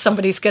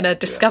somebody's going to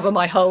discover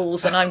my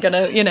holes, and I'm going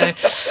to,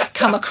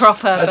 come a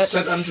cropper.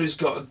 St Andrews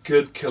got a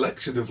good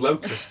collection of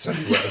locusts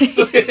anyway.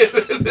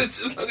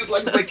 As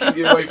long as they keep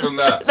you away from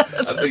that,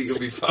 I think you'll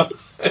be fine.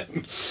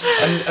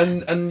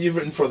 And you've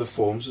written for other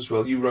forms as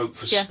well. You wrote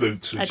for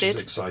Spooks, which is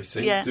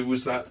exciting. Yeah.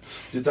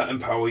 Did that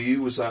empower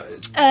you? Was that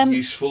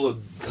useful or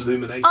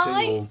illuminating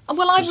or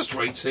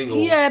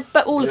frustrating?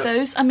 But all of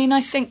those. I mean,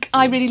 I think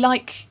I really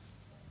like.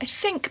 I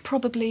think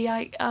probably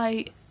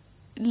I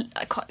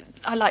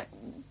like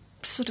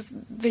sort of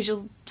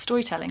visual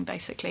storytelling,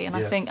 basically, and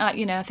I think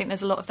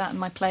there's a lot of that in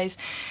my plays.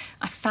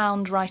 I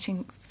found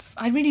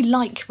I really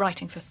like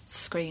writing for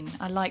screen.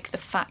 I like the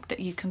fact that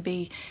you can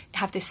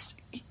have this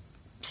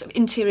sort of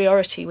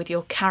interiority with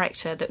your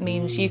character that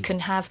means you can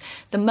have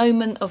the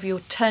moment of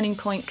your turning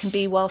point can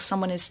be while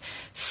someone is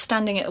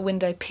standing at a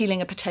window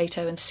peeling a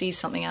potato and sees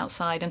something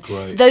outside, and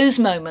those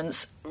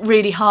moments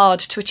really hard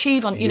to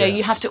achieve on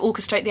you have to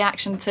orchestrate the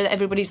action so that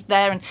everybody's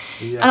there, and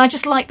I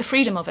just like the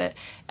freedom of it.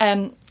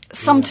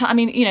 Sometimes, I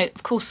mean,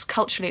 of course,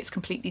 culturally it's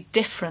completely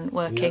different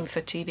working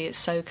for TV. It's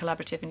so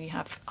collaborative, and you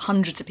have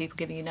hundreds of people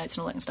giving you notes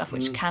and all that kind of stuff,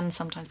 which can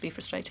sometimes be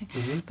frustrating,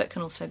 but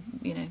can also,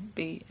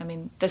 be. I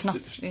mean, there's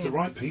nothing. It's the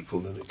right people,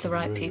 then. It can be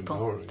really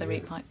empowering,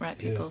 right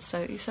people.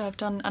 So I've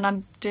done, and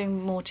I'm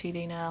doing more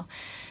TV now.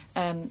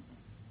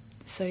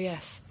 So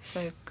yes,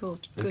 so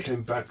good. And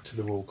came back to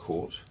the Royal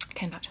Court.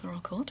 came back to the Royal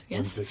Court,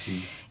 When yes.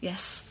 Vicky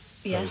Yes.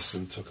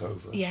 Ferguson took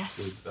over.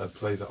 Yes. With a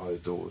play that I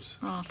adored.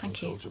 Oh,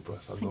 thank you. Hold Your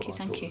Breath. I Thank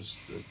thought you. it was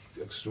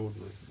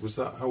extraordinary.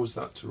 How was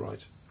that to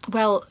write?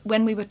 Well,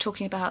 when we were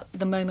talking about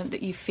the moment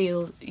that you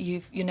feel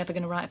you're never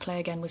going to write a play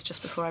again was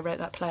just before I wrote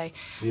that play.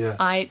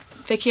 Yeah.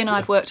 Vicky and I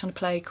had worked on a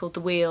play called The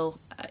Wheel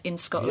in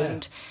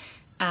Scotland.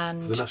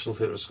 And the National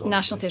Theatre of Scotland.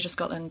 National Theatre of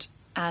Scotland.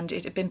 And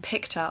it had been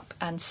picked up,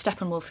 and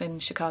Steppenwolf in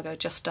Chicago had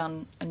just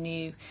done a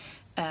new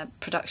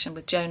production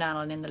with Joan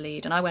Allen in the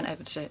lead, and I went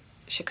over to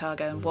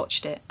Chicago and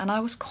watched it, and I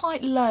was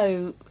quite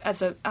low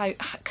I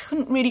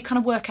couldn't really kind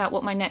of work out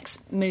what my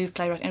next move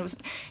playwriting. It was,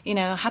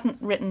 I hadn't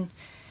written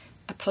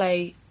a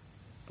play.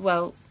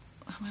 Well,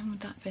 when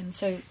would that have been?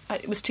 So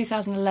it was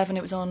 2011.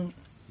 It was on.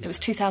 It was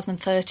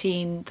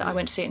 2013 that I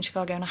went to see it in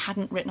Chicago, and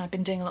I'd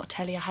been doing a lot of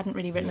telly, I hadn't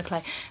really written a play,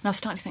 and I was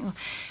starting to think,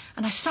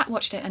 and I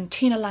watched it, and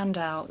Tina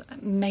Landau,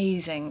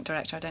 amazing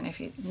director, I don't know if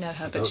you know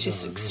her, but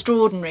she's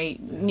extraordinary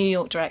New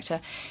York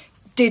director,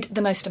 did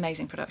the most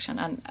amazing production,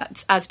 and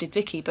as did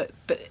Vicky, but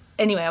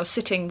anyway, I was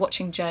sitting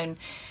watching Joan,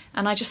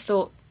 and I just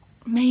thought,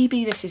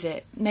 maybe this is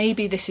it.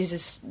 Maybe this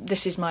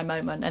is my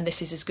moment, and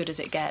this is as good as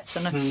it gets.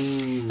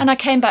 And I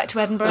came back to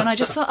Edinburgh, and I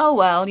just thought, oh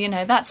well,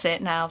 that's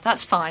it now.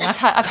 That's fine.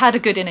 I've had a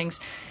good innings.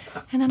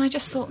 And then I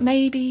just thought,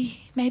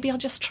 maybe I'll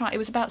just try. It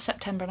was about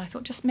September, and I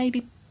thought, just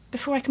maybe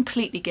before I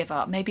completely give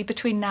up, maybe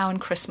between now and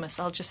Christmas,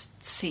 I'll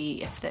just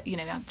see if that.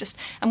 I'm just.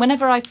 And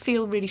whenever I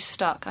feel really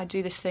stuck, I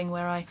do this thing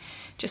where I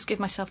just give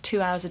myself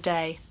 2 hours a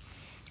day,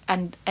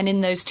 and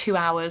in those 2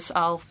 hours,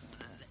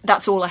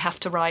 that's all I have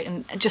to write,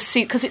 and just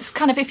see, because it's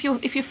kind of, if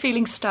you're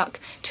feeling stuck,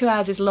 2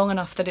 hours is long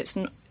enough that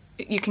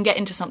you can get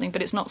into something,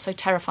 but it's not so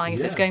terrifying if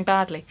it's going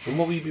badly. And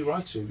what will you be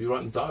writing? You'll be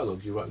writing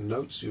dialogue, you're writing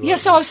notes?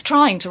 So I was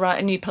trying to write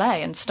a new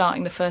play and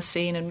starting the first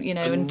scene, and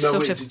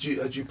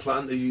had you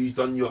planned? Have you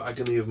done your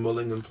agony of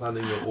mulling and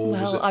planning, or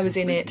was it I was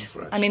in it.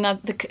 fresh? I mean, I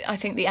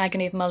think the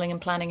agony of mulling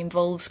and planning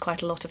involves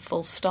quite a lot of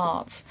false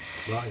starts.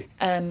 Right.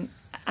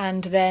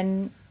 And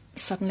then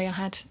suddenly I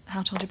had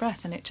How to Hold Your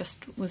Breath, and it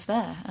just was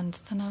there, and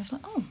then I was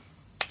like, oh,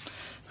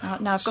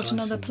 now I've got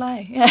another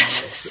play. Yes,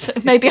 so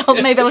maybe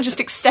I'll just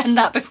extend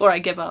that before I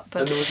give up.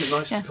 But, and was it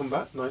nice to come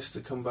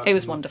back? It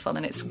was wonderful,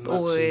 and it's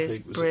always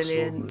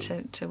brilliant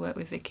to work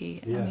with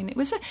Vicky. Yeah. I mean, it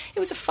was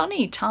a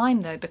funny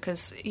time though,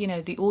 because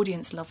the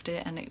audience loved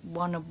it, and it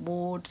won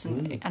awards,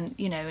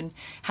 and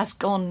has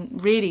gone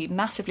really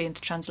massively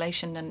into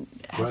translation, and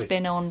has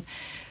been on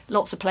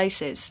lots of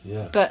places,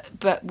 but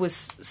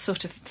was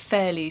sort of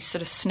fairly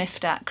sort of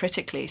sniffed at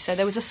critically. So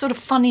there was a sort of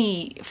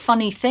funny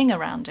thing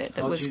around it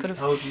that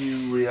How do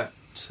you react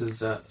to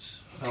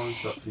that? How is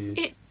that for you?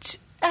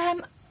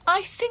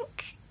 I think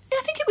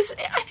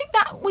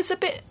that was a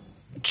bit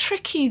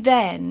tricky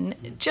then,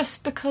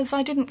 just because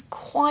I didn't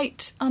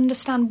quite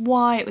understand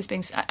why it was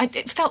being.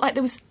 It felt like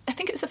there was. I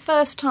think it was the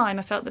first time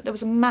I felt that there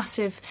was a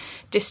massive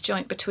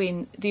disjoint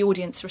between the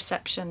audience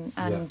reception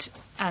and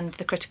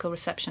the critical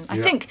reception. I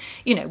think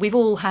we've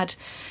all had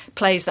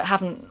plays that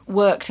haven't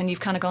worked, and you've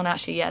kind of gone,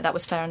 actually, that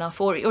was fair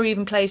enough, or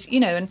even plays,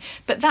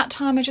 but that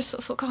time I just sort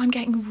of thought, God, I'm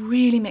getting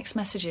really mixed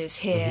messages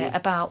here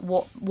about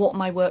what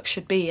my work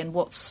should be and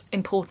what's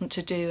important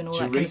to do and all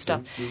that kind of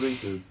stuff. Do you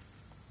read them?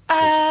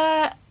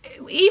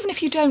 Even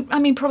if you don't, I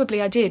mean,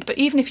 probably I did, but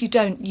even if you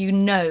don't,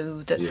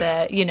 that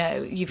they're,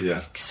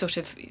 you've sort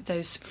of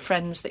those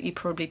friends that you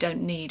probably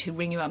don't need who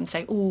ring you up and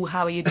say, "Oh,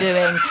 how are you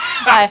doing?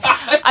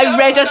 I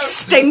read a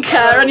stinker,"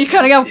 and you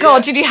kind of go, "Oh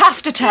God, did you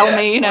have to tell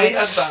me?" We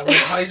had that with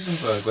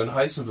Heisenberg, when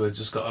Heisenberg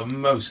just got a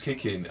most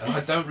kicking, and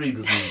I don't read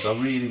reviews. I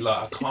really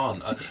I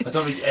can't. I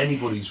don't read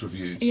anybody's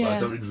reviews. I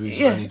don't read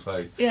reviews of any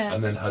play. Yeah.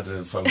 And then had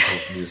a phone call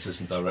from the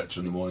assistant director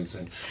in the morning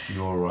saying,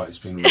 "You're all right. It's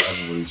been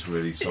everybody's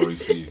really sorry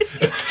for you."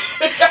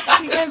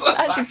 And he goes,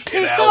 actually,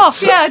 piss off,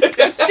 do without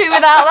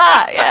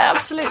that,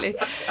 absolutely.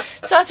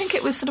 So I think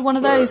it was sort of one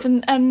of those,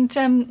 but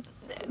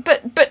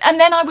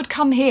then I would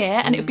come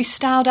here and it would be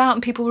styled out,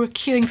 and people were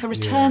queuing for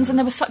returns, and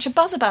there was such a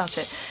buzz about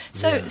it.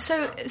 So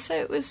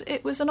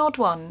it was an odd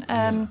one,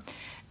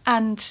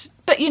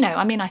 but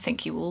I mean, I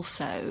think you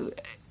also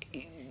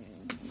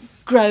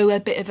grow a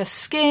bit of a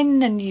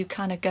skin, and you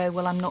kind of go,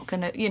 well, I'm not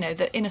going to,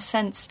 that in a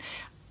sense.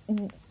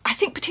 I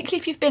think particularly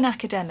if you've been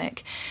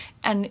academic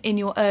and in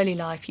your early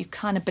life you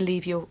kind of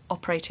believe you're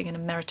operating in a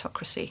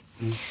meritocracy.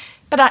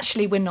 But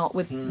actually we're not.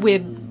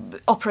 We're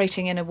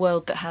operating in a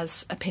world that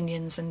has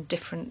opinions and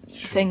different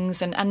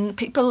things, and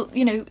people,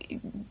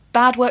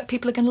 bad work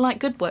people are going to like,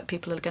 good work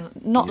people are going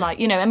to not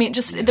like, I mean,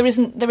 there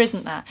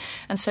isn't that.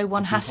 And so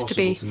one has to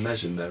be... It's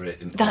impossible to measure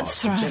merit in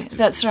That's art right,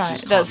 that's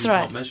right. You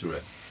can't measure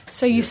it.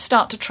 So you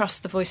start to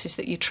trust the voices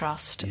that you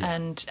trust,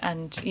 and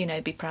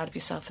be proud of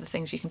yourself for the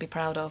things you can be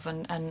proud of,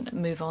 and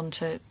move on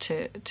to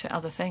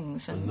other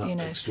things. And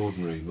that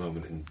extraordinary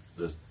moment in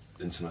the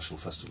International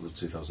Festival of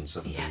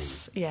 2017.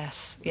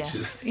 Yes.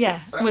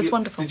 It was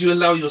wonderful. Did you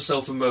allow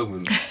yourself a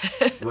moment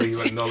where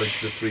you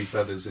acknowledged the three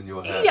feathers in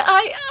your hair? Yeah,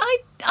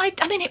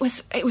 I mean, it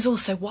was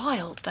also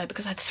wild though,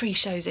 because I had 3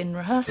 shows in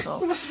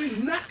rehearsal. It must have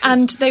been knackered.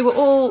 And they were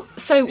all...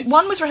 So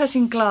one was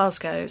rehearsing in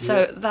Glasgow,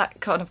 so that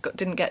kind of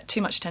didn't get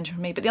too much attention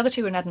from me. But the other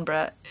 2 were in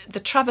Edinburgh. The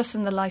Travis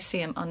and the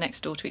Lyceum are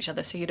next door to each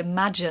other, so you'd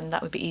imagine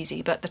that would be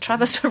easy. But the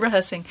Travis were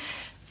rehearsing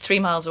 3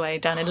 miles away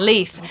down in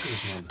Leith,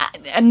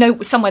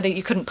 and somewhere that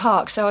you couldn't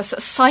park. So I was sort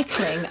of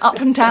cycling up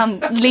and down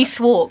Leith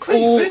Walk.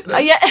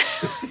 Yeah,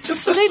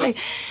 absolutely.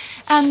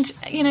 And,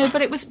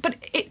 but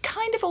it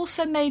kind of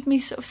also made me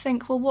sort of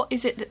think, well, what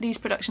is it that these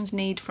productions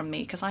need from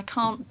me? Because I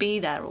can't be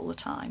there all the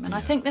time. And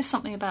I think there's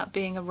something about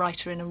being a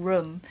writer in a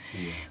room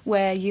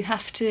where you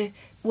have to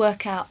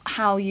work out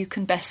how you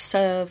can best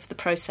serve the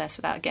process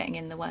without getting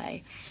in the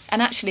way.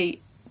 And actually,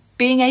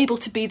 being able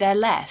to be there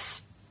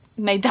less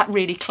made that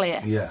really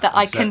clear. That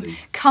I can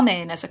come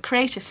in as a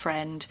creative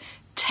friend,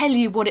 tell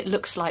you what it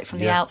looks like from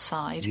the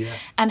outside,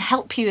 and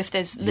help you if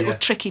there's little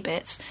tricky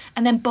bits,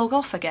 and then bog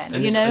off again.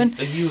 And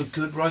are you a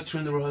good writer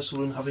in the rehearsal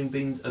room, having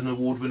been an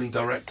award-winning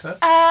director?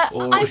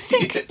 I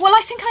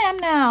think I am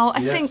now.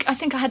 I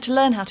think I had to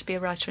learn how to be a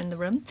writer in the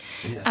room,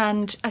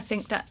 and I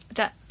think that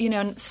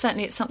and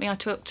certainly it's something I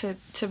talk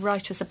to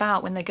writers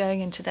about when they're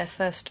going into their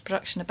first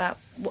production, about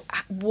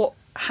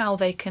how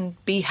they can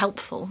be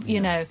helpful,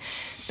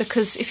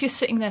 because if you're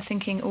sitting there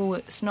thinking, oh,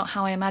 it's not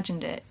how I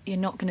imagined it, you're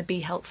not going to be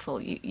helpful.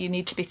 You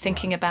need to be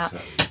thinking about,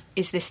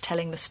 is this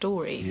telling the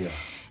story?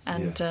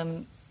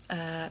 And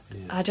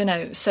I don't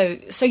know. So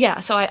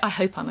I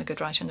hope I'm a good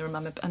writer in the room.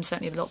 I'm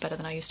certainly a lot better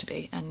than I used to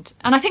be. And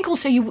I think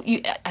also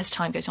you as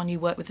time goes on, you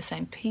work with the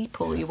same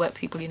people. You work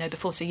with people you know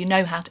before, so you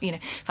know how to,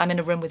 if I'm in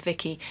a room with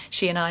Vicky,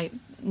 she and I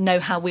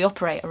know how we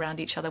operate around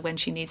each other, when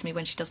she needs me,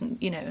 when she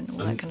doesn't, and all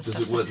that kind of stuff.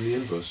 Does it work in the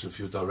inverse if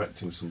you're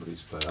directing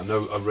somebody's play? I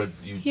know I read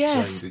you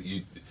saying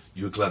that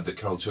you were glad that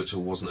Carol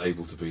Churchill wasn't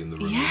able to be in the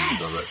room when you were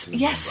directing.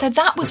 Yes, so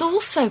that was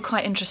also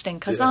quite interesting,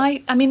 because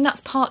I mean,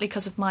 that's partly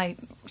because of my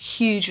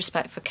huge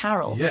respect for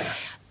Carol.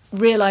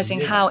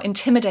 Realising how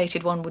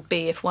intimidated one would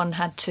be if one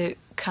had to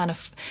kind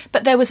of...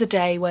 But there was a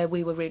day where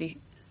we were really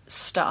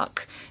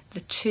stuck.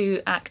 The 2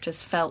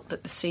 actors felt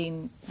that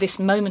this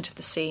moment of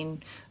the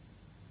scene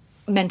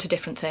meant a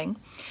different thing,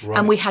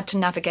 and we had to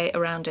navigate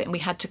around it, and we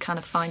had to kind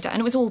of find out,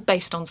 and it was all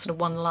based on sort of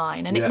one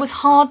line, and it was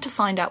hard to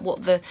find out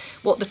what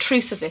the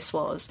truth of this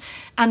was,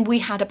 and we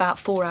had about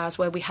 4 hours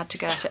where we had to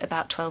go at it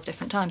about 12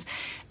 different times,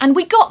 and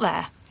we got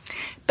there.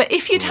 But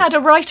if you'd had a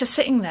writer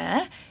sitting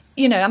there,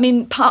 I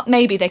mean,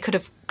 maybe they could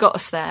have got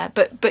us there,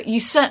 but you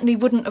certainly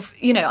wouldn't have,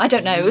 I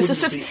don't know. You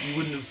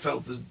wouldn't have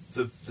felt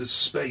the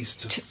space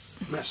to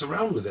mess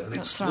around with it and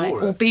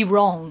explore it. Or be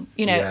wrong.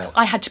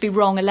 I had to be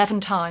wrong 11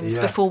 times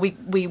before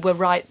we were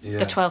right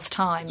the 12th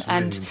time. It's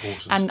really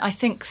important. And I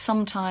think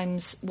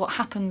sometimes what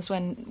happens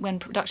when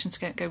productions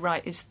go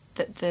right is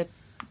that the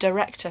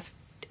director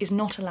is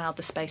not allowed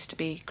the space to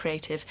be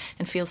creative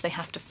and feels they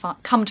have to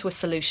come to a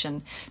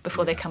solution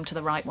before they come to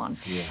the right one.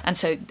 And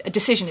so a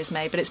decision is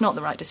made, but it's not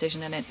the right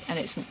decision, and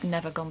it's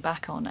never gone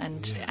back on.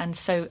 And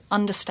so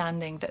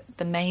understanding that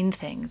the main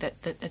thing that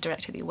a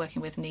director that you're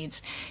working with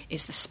needs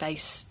is the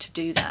space to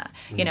do that.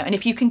 And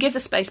if you can give the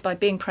space by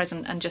being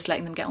present and just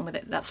letting them get on with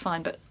it, that's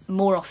fine. But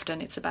more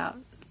often it's about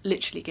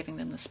literally giving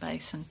them the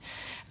space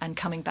and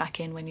coming back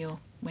in when you're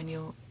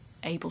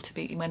able to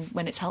be,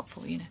 when it's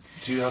helpful. Do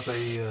you have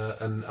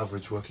an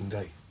average working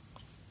day?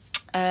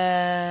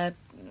 I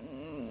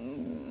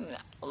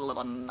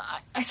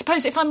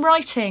suppose if I'm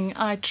writing,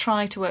 I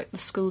try to work the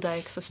school day,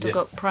 because I've still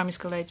got primary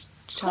school age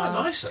child.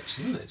 Quite nice,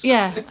 actually, isn't it?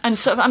 Yeah, and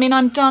sort of, I mean,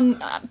 I'm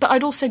done, but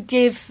I'd also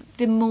give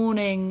the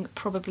morning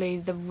probably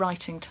the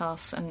writing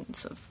tasks and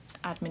sort of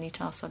admin-y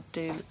tasks I'd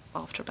do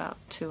after about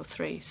 2 or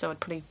 3. So I'd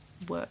probably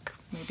work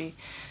maybe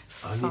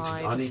 5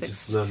 I need or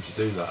 6. to learn to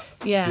do that.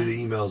 Yeah. Do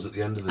the emails at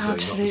the end of the day,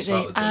 absolutely,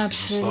 not the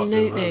start of the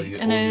day.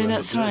 Absolutely. No,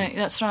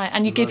 that's right.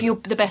 And you give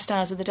the best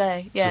hours of the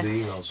day. To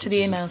the emails. To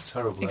the emails.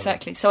 Terrible.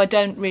 Exactly. So I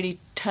don't really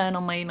turn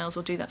on my emails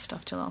or do that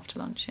stuff till after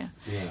lunch.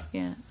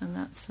 Yeah. And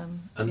that's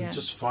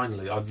just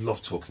finally, I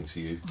love talking to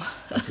you.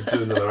 I could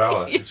do another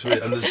hour.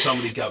 Really, and there's so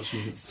many gaps,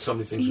 so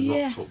many things we've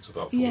not talked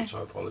about, for which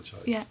I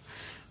apologise. Yeah.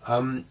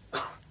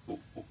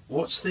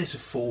 What's theatre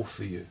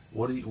for you?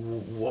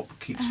 What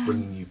keeps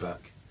bringing you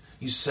back?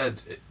 You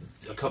said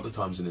a couple of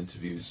times in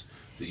interviews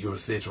that you're a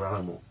theatre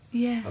animal.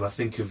 Yeah. And I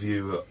think of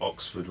you at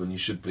Oxford when you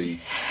should be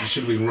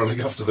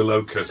running after the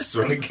locusts,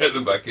 trying to get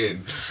them back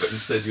in, but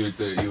instead you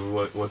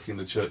were working in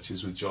the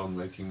churches with John,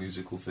 making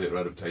musical theatre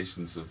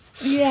adaptations of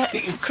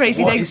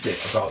crazy what things. What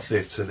is it about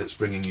theatre that's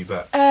bringing you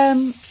back?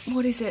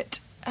 What is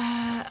it?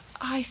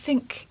 I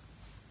think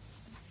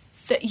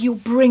that you're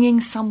bringing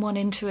someone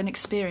into an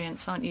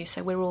experience, aren't you?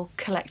 So we're all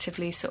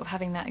collectively sort of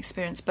having that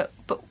experience. But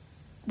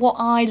what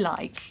I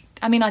like,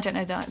 I mean, I don't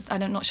know that,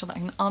 I'm not sure that I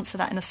can answer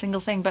that in a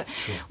single thing, but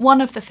one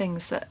of the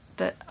things that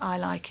I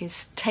like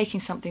is taking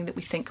something that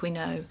we think we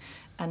know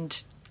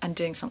and and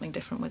doing something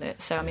different with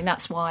it. So I mean,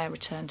 that's why I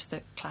returned to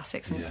the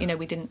classics. And you know,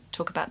 we didn't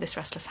talk about This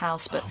Restless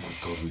House, but oh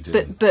my God, we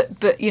didn't.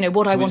 But you know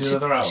what I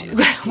wanted.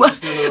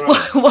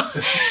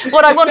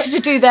 What I wanted to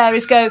do there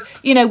is go.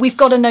 You know, we've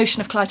got a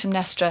notion of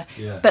Clytemnestra,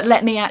 but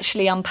let me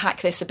actually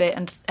unpack this a bit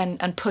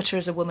and put her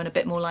as a woman a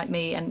bit more like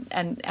me,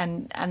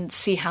 and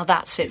see how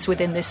that sits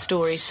within this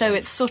story. So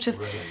it's sort of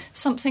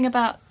something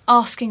about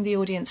asking the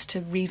audience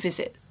to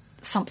revisit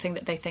something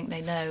that they think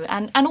they know,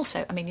 and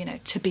also, I mean, you know,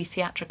 to be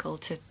theatrical,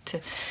 to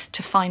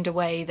find a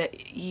way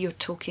that you're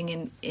talking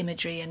in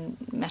imagery and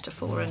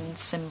metaphor and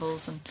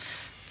symbols. And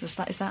is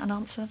that an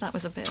answer? That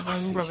was a bit of a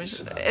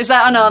rubbish. Is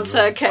that an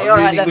answer? Okay, all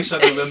right. I really wish I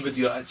remembered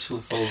your actual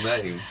full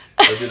name.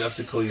 I didn't have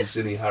to call you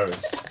Zinnie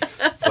Harris.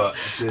 But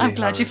Zinnie I'm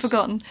glad Harris. you've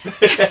forgotten.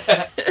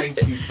 Thank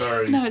you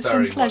very much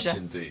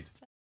indeed.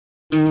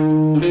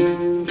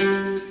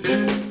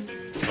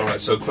 All right,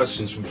 so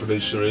questions from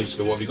producer Noosh.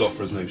 So what have you got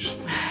for us, Noosh?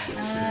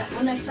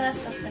 Well, no,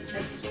 first off, there's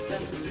just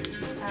some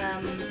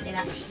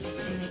inaccuracies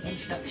in the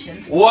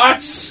introduction.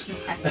 What? So,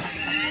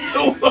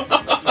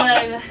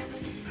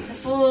 the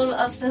fall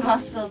of the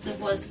Master Builder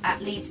was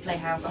at Leeds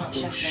Playhouse, not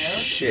Sheffield.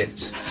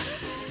 Shit.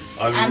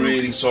 I'm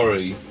really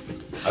sorry.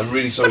 But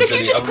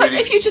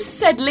if you just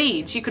said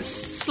Leeds, you could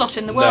slot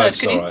in the word. No,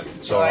 it's all right.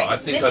 It's all right. I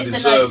think I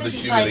deserve the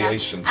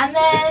humiliation. And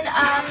then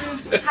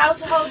How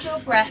to Hold Your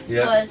Breath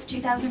was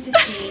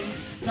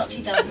 2015, not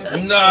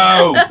 2016.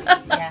 No!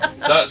 Yeah.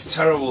 That's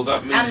terrible.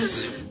 That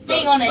means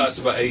that's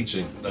about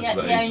aging. That's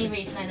about the aging. only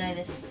reason I know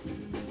this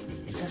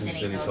is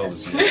because Zinnie told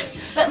us.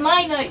 But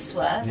my notes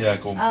were... Yeah,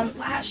 go on. Well,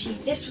 actually,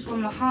 this was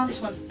one of the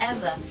hardest ones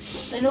ever.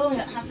 So normally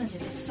what happens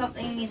is if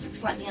something is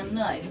slightly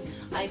unknown,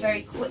 I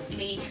very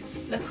quickly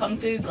look on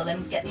Google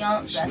and get the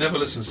answer. She never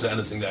listens to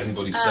anything that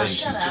anybody's saying.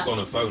 She's just on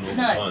her phone all the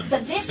time.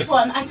 But this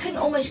one, I couldn't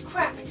almost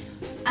crack.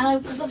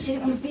 And because obviously I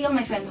didn't want to be on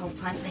my phone the whole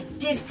time, but they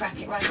did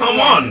crack it right at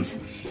the end.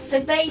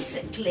 So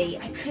basically,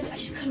 I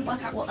just couldn't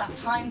work out what that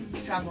time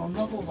travel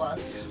novel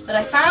was. But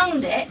I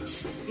found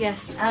it.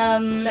 Yes.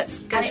 Let's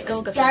go to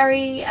Golgotha.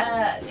 Gary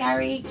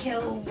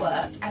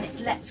Kilwork, and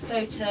it's Let's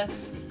Go to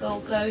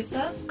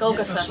Golgotha.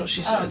 Golgotha. Yeah, that's what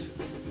she said.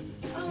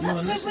 Oh,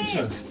 that's so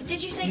weird.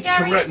 Did you say you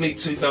Gary? Correct me,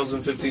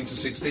 2015 to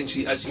 16.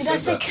 She actually said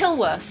that. Did I say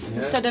Kilworth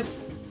instead of?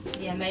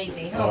 Yeah,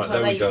 maybe. All right, well,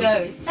 there we go. You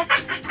go.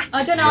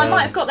 I don't know. I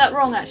might have got that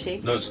wrong actually.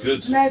 No, it's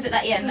good. No, but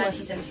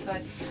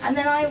 1975. And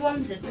then I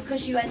wondered,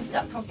 because you ended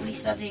up probably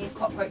studying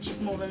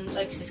cockroaches more than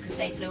locusts because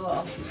they flew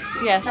off.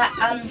 Yes.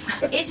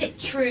 Is it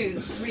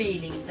true,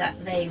 really,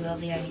 that they were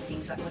the only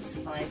things that would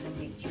survive the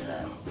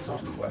nuclear?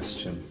 Good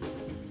question.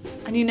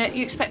 And you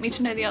expect me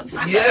to know the answer?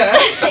 Yeah.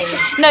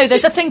 No,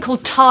 there's a thing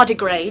called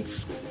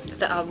tardigrades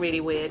that are really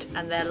weird,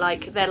 and they're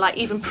like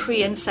even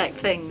pre-insect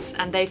things,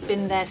 and they've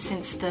been there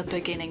since the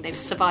beginning. They've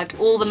survived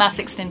all the mass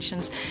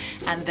extinctions,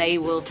 and they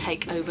will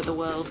take over the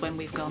world when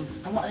we've gone.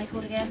 And what are they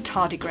called again? That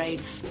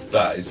Tardigrades.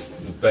 is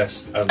the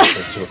best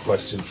answer to a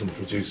question from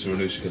producer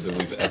Anushka that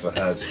we've ever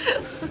had.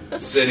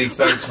 Zinnie,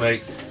 thanks,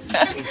 mate.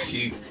 Thank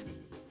you.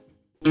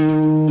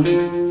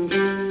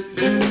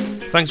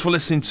 Thanks for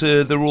listening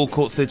to the Royal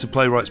Court Theatre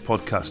Playwrights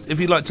podcast. If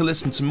you'd like to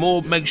listen to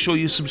more, make sure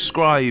you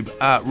subscribe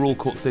at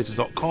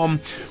royalcourttheatre.com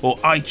or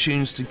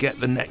iTunes to get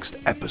the next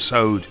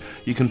episode.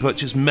 You can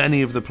purchase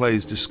many of the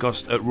plays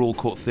discussed at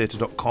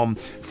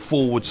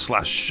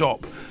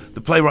royalcourttheatre.com/shop.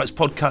 The Playwrights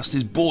podcast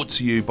is brought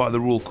to you by the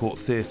Royal Court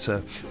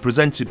Theatre,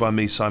 presented by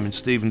me, Simon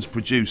Stevens,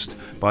 produced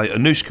by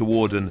Anushka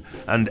Warden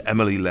and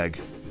Emily Legg.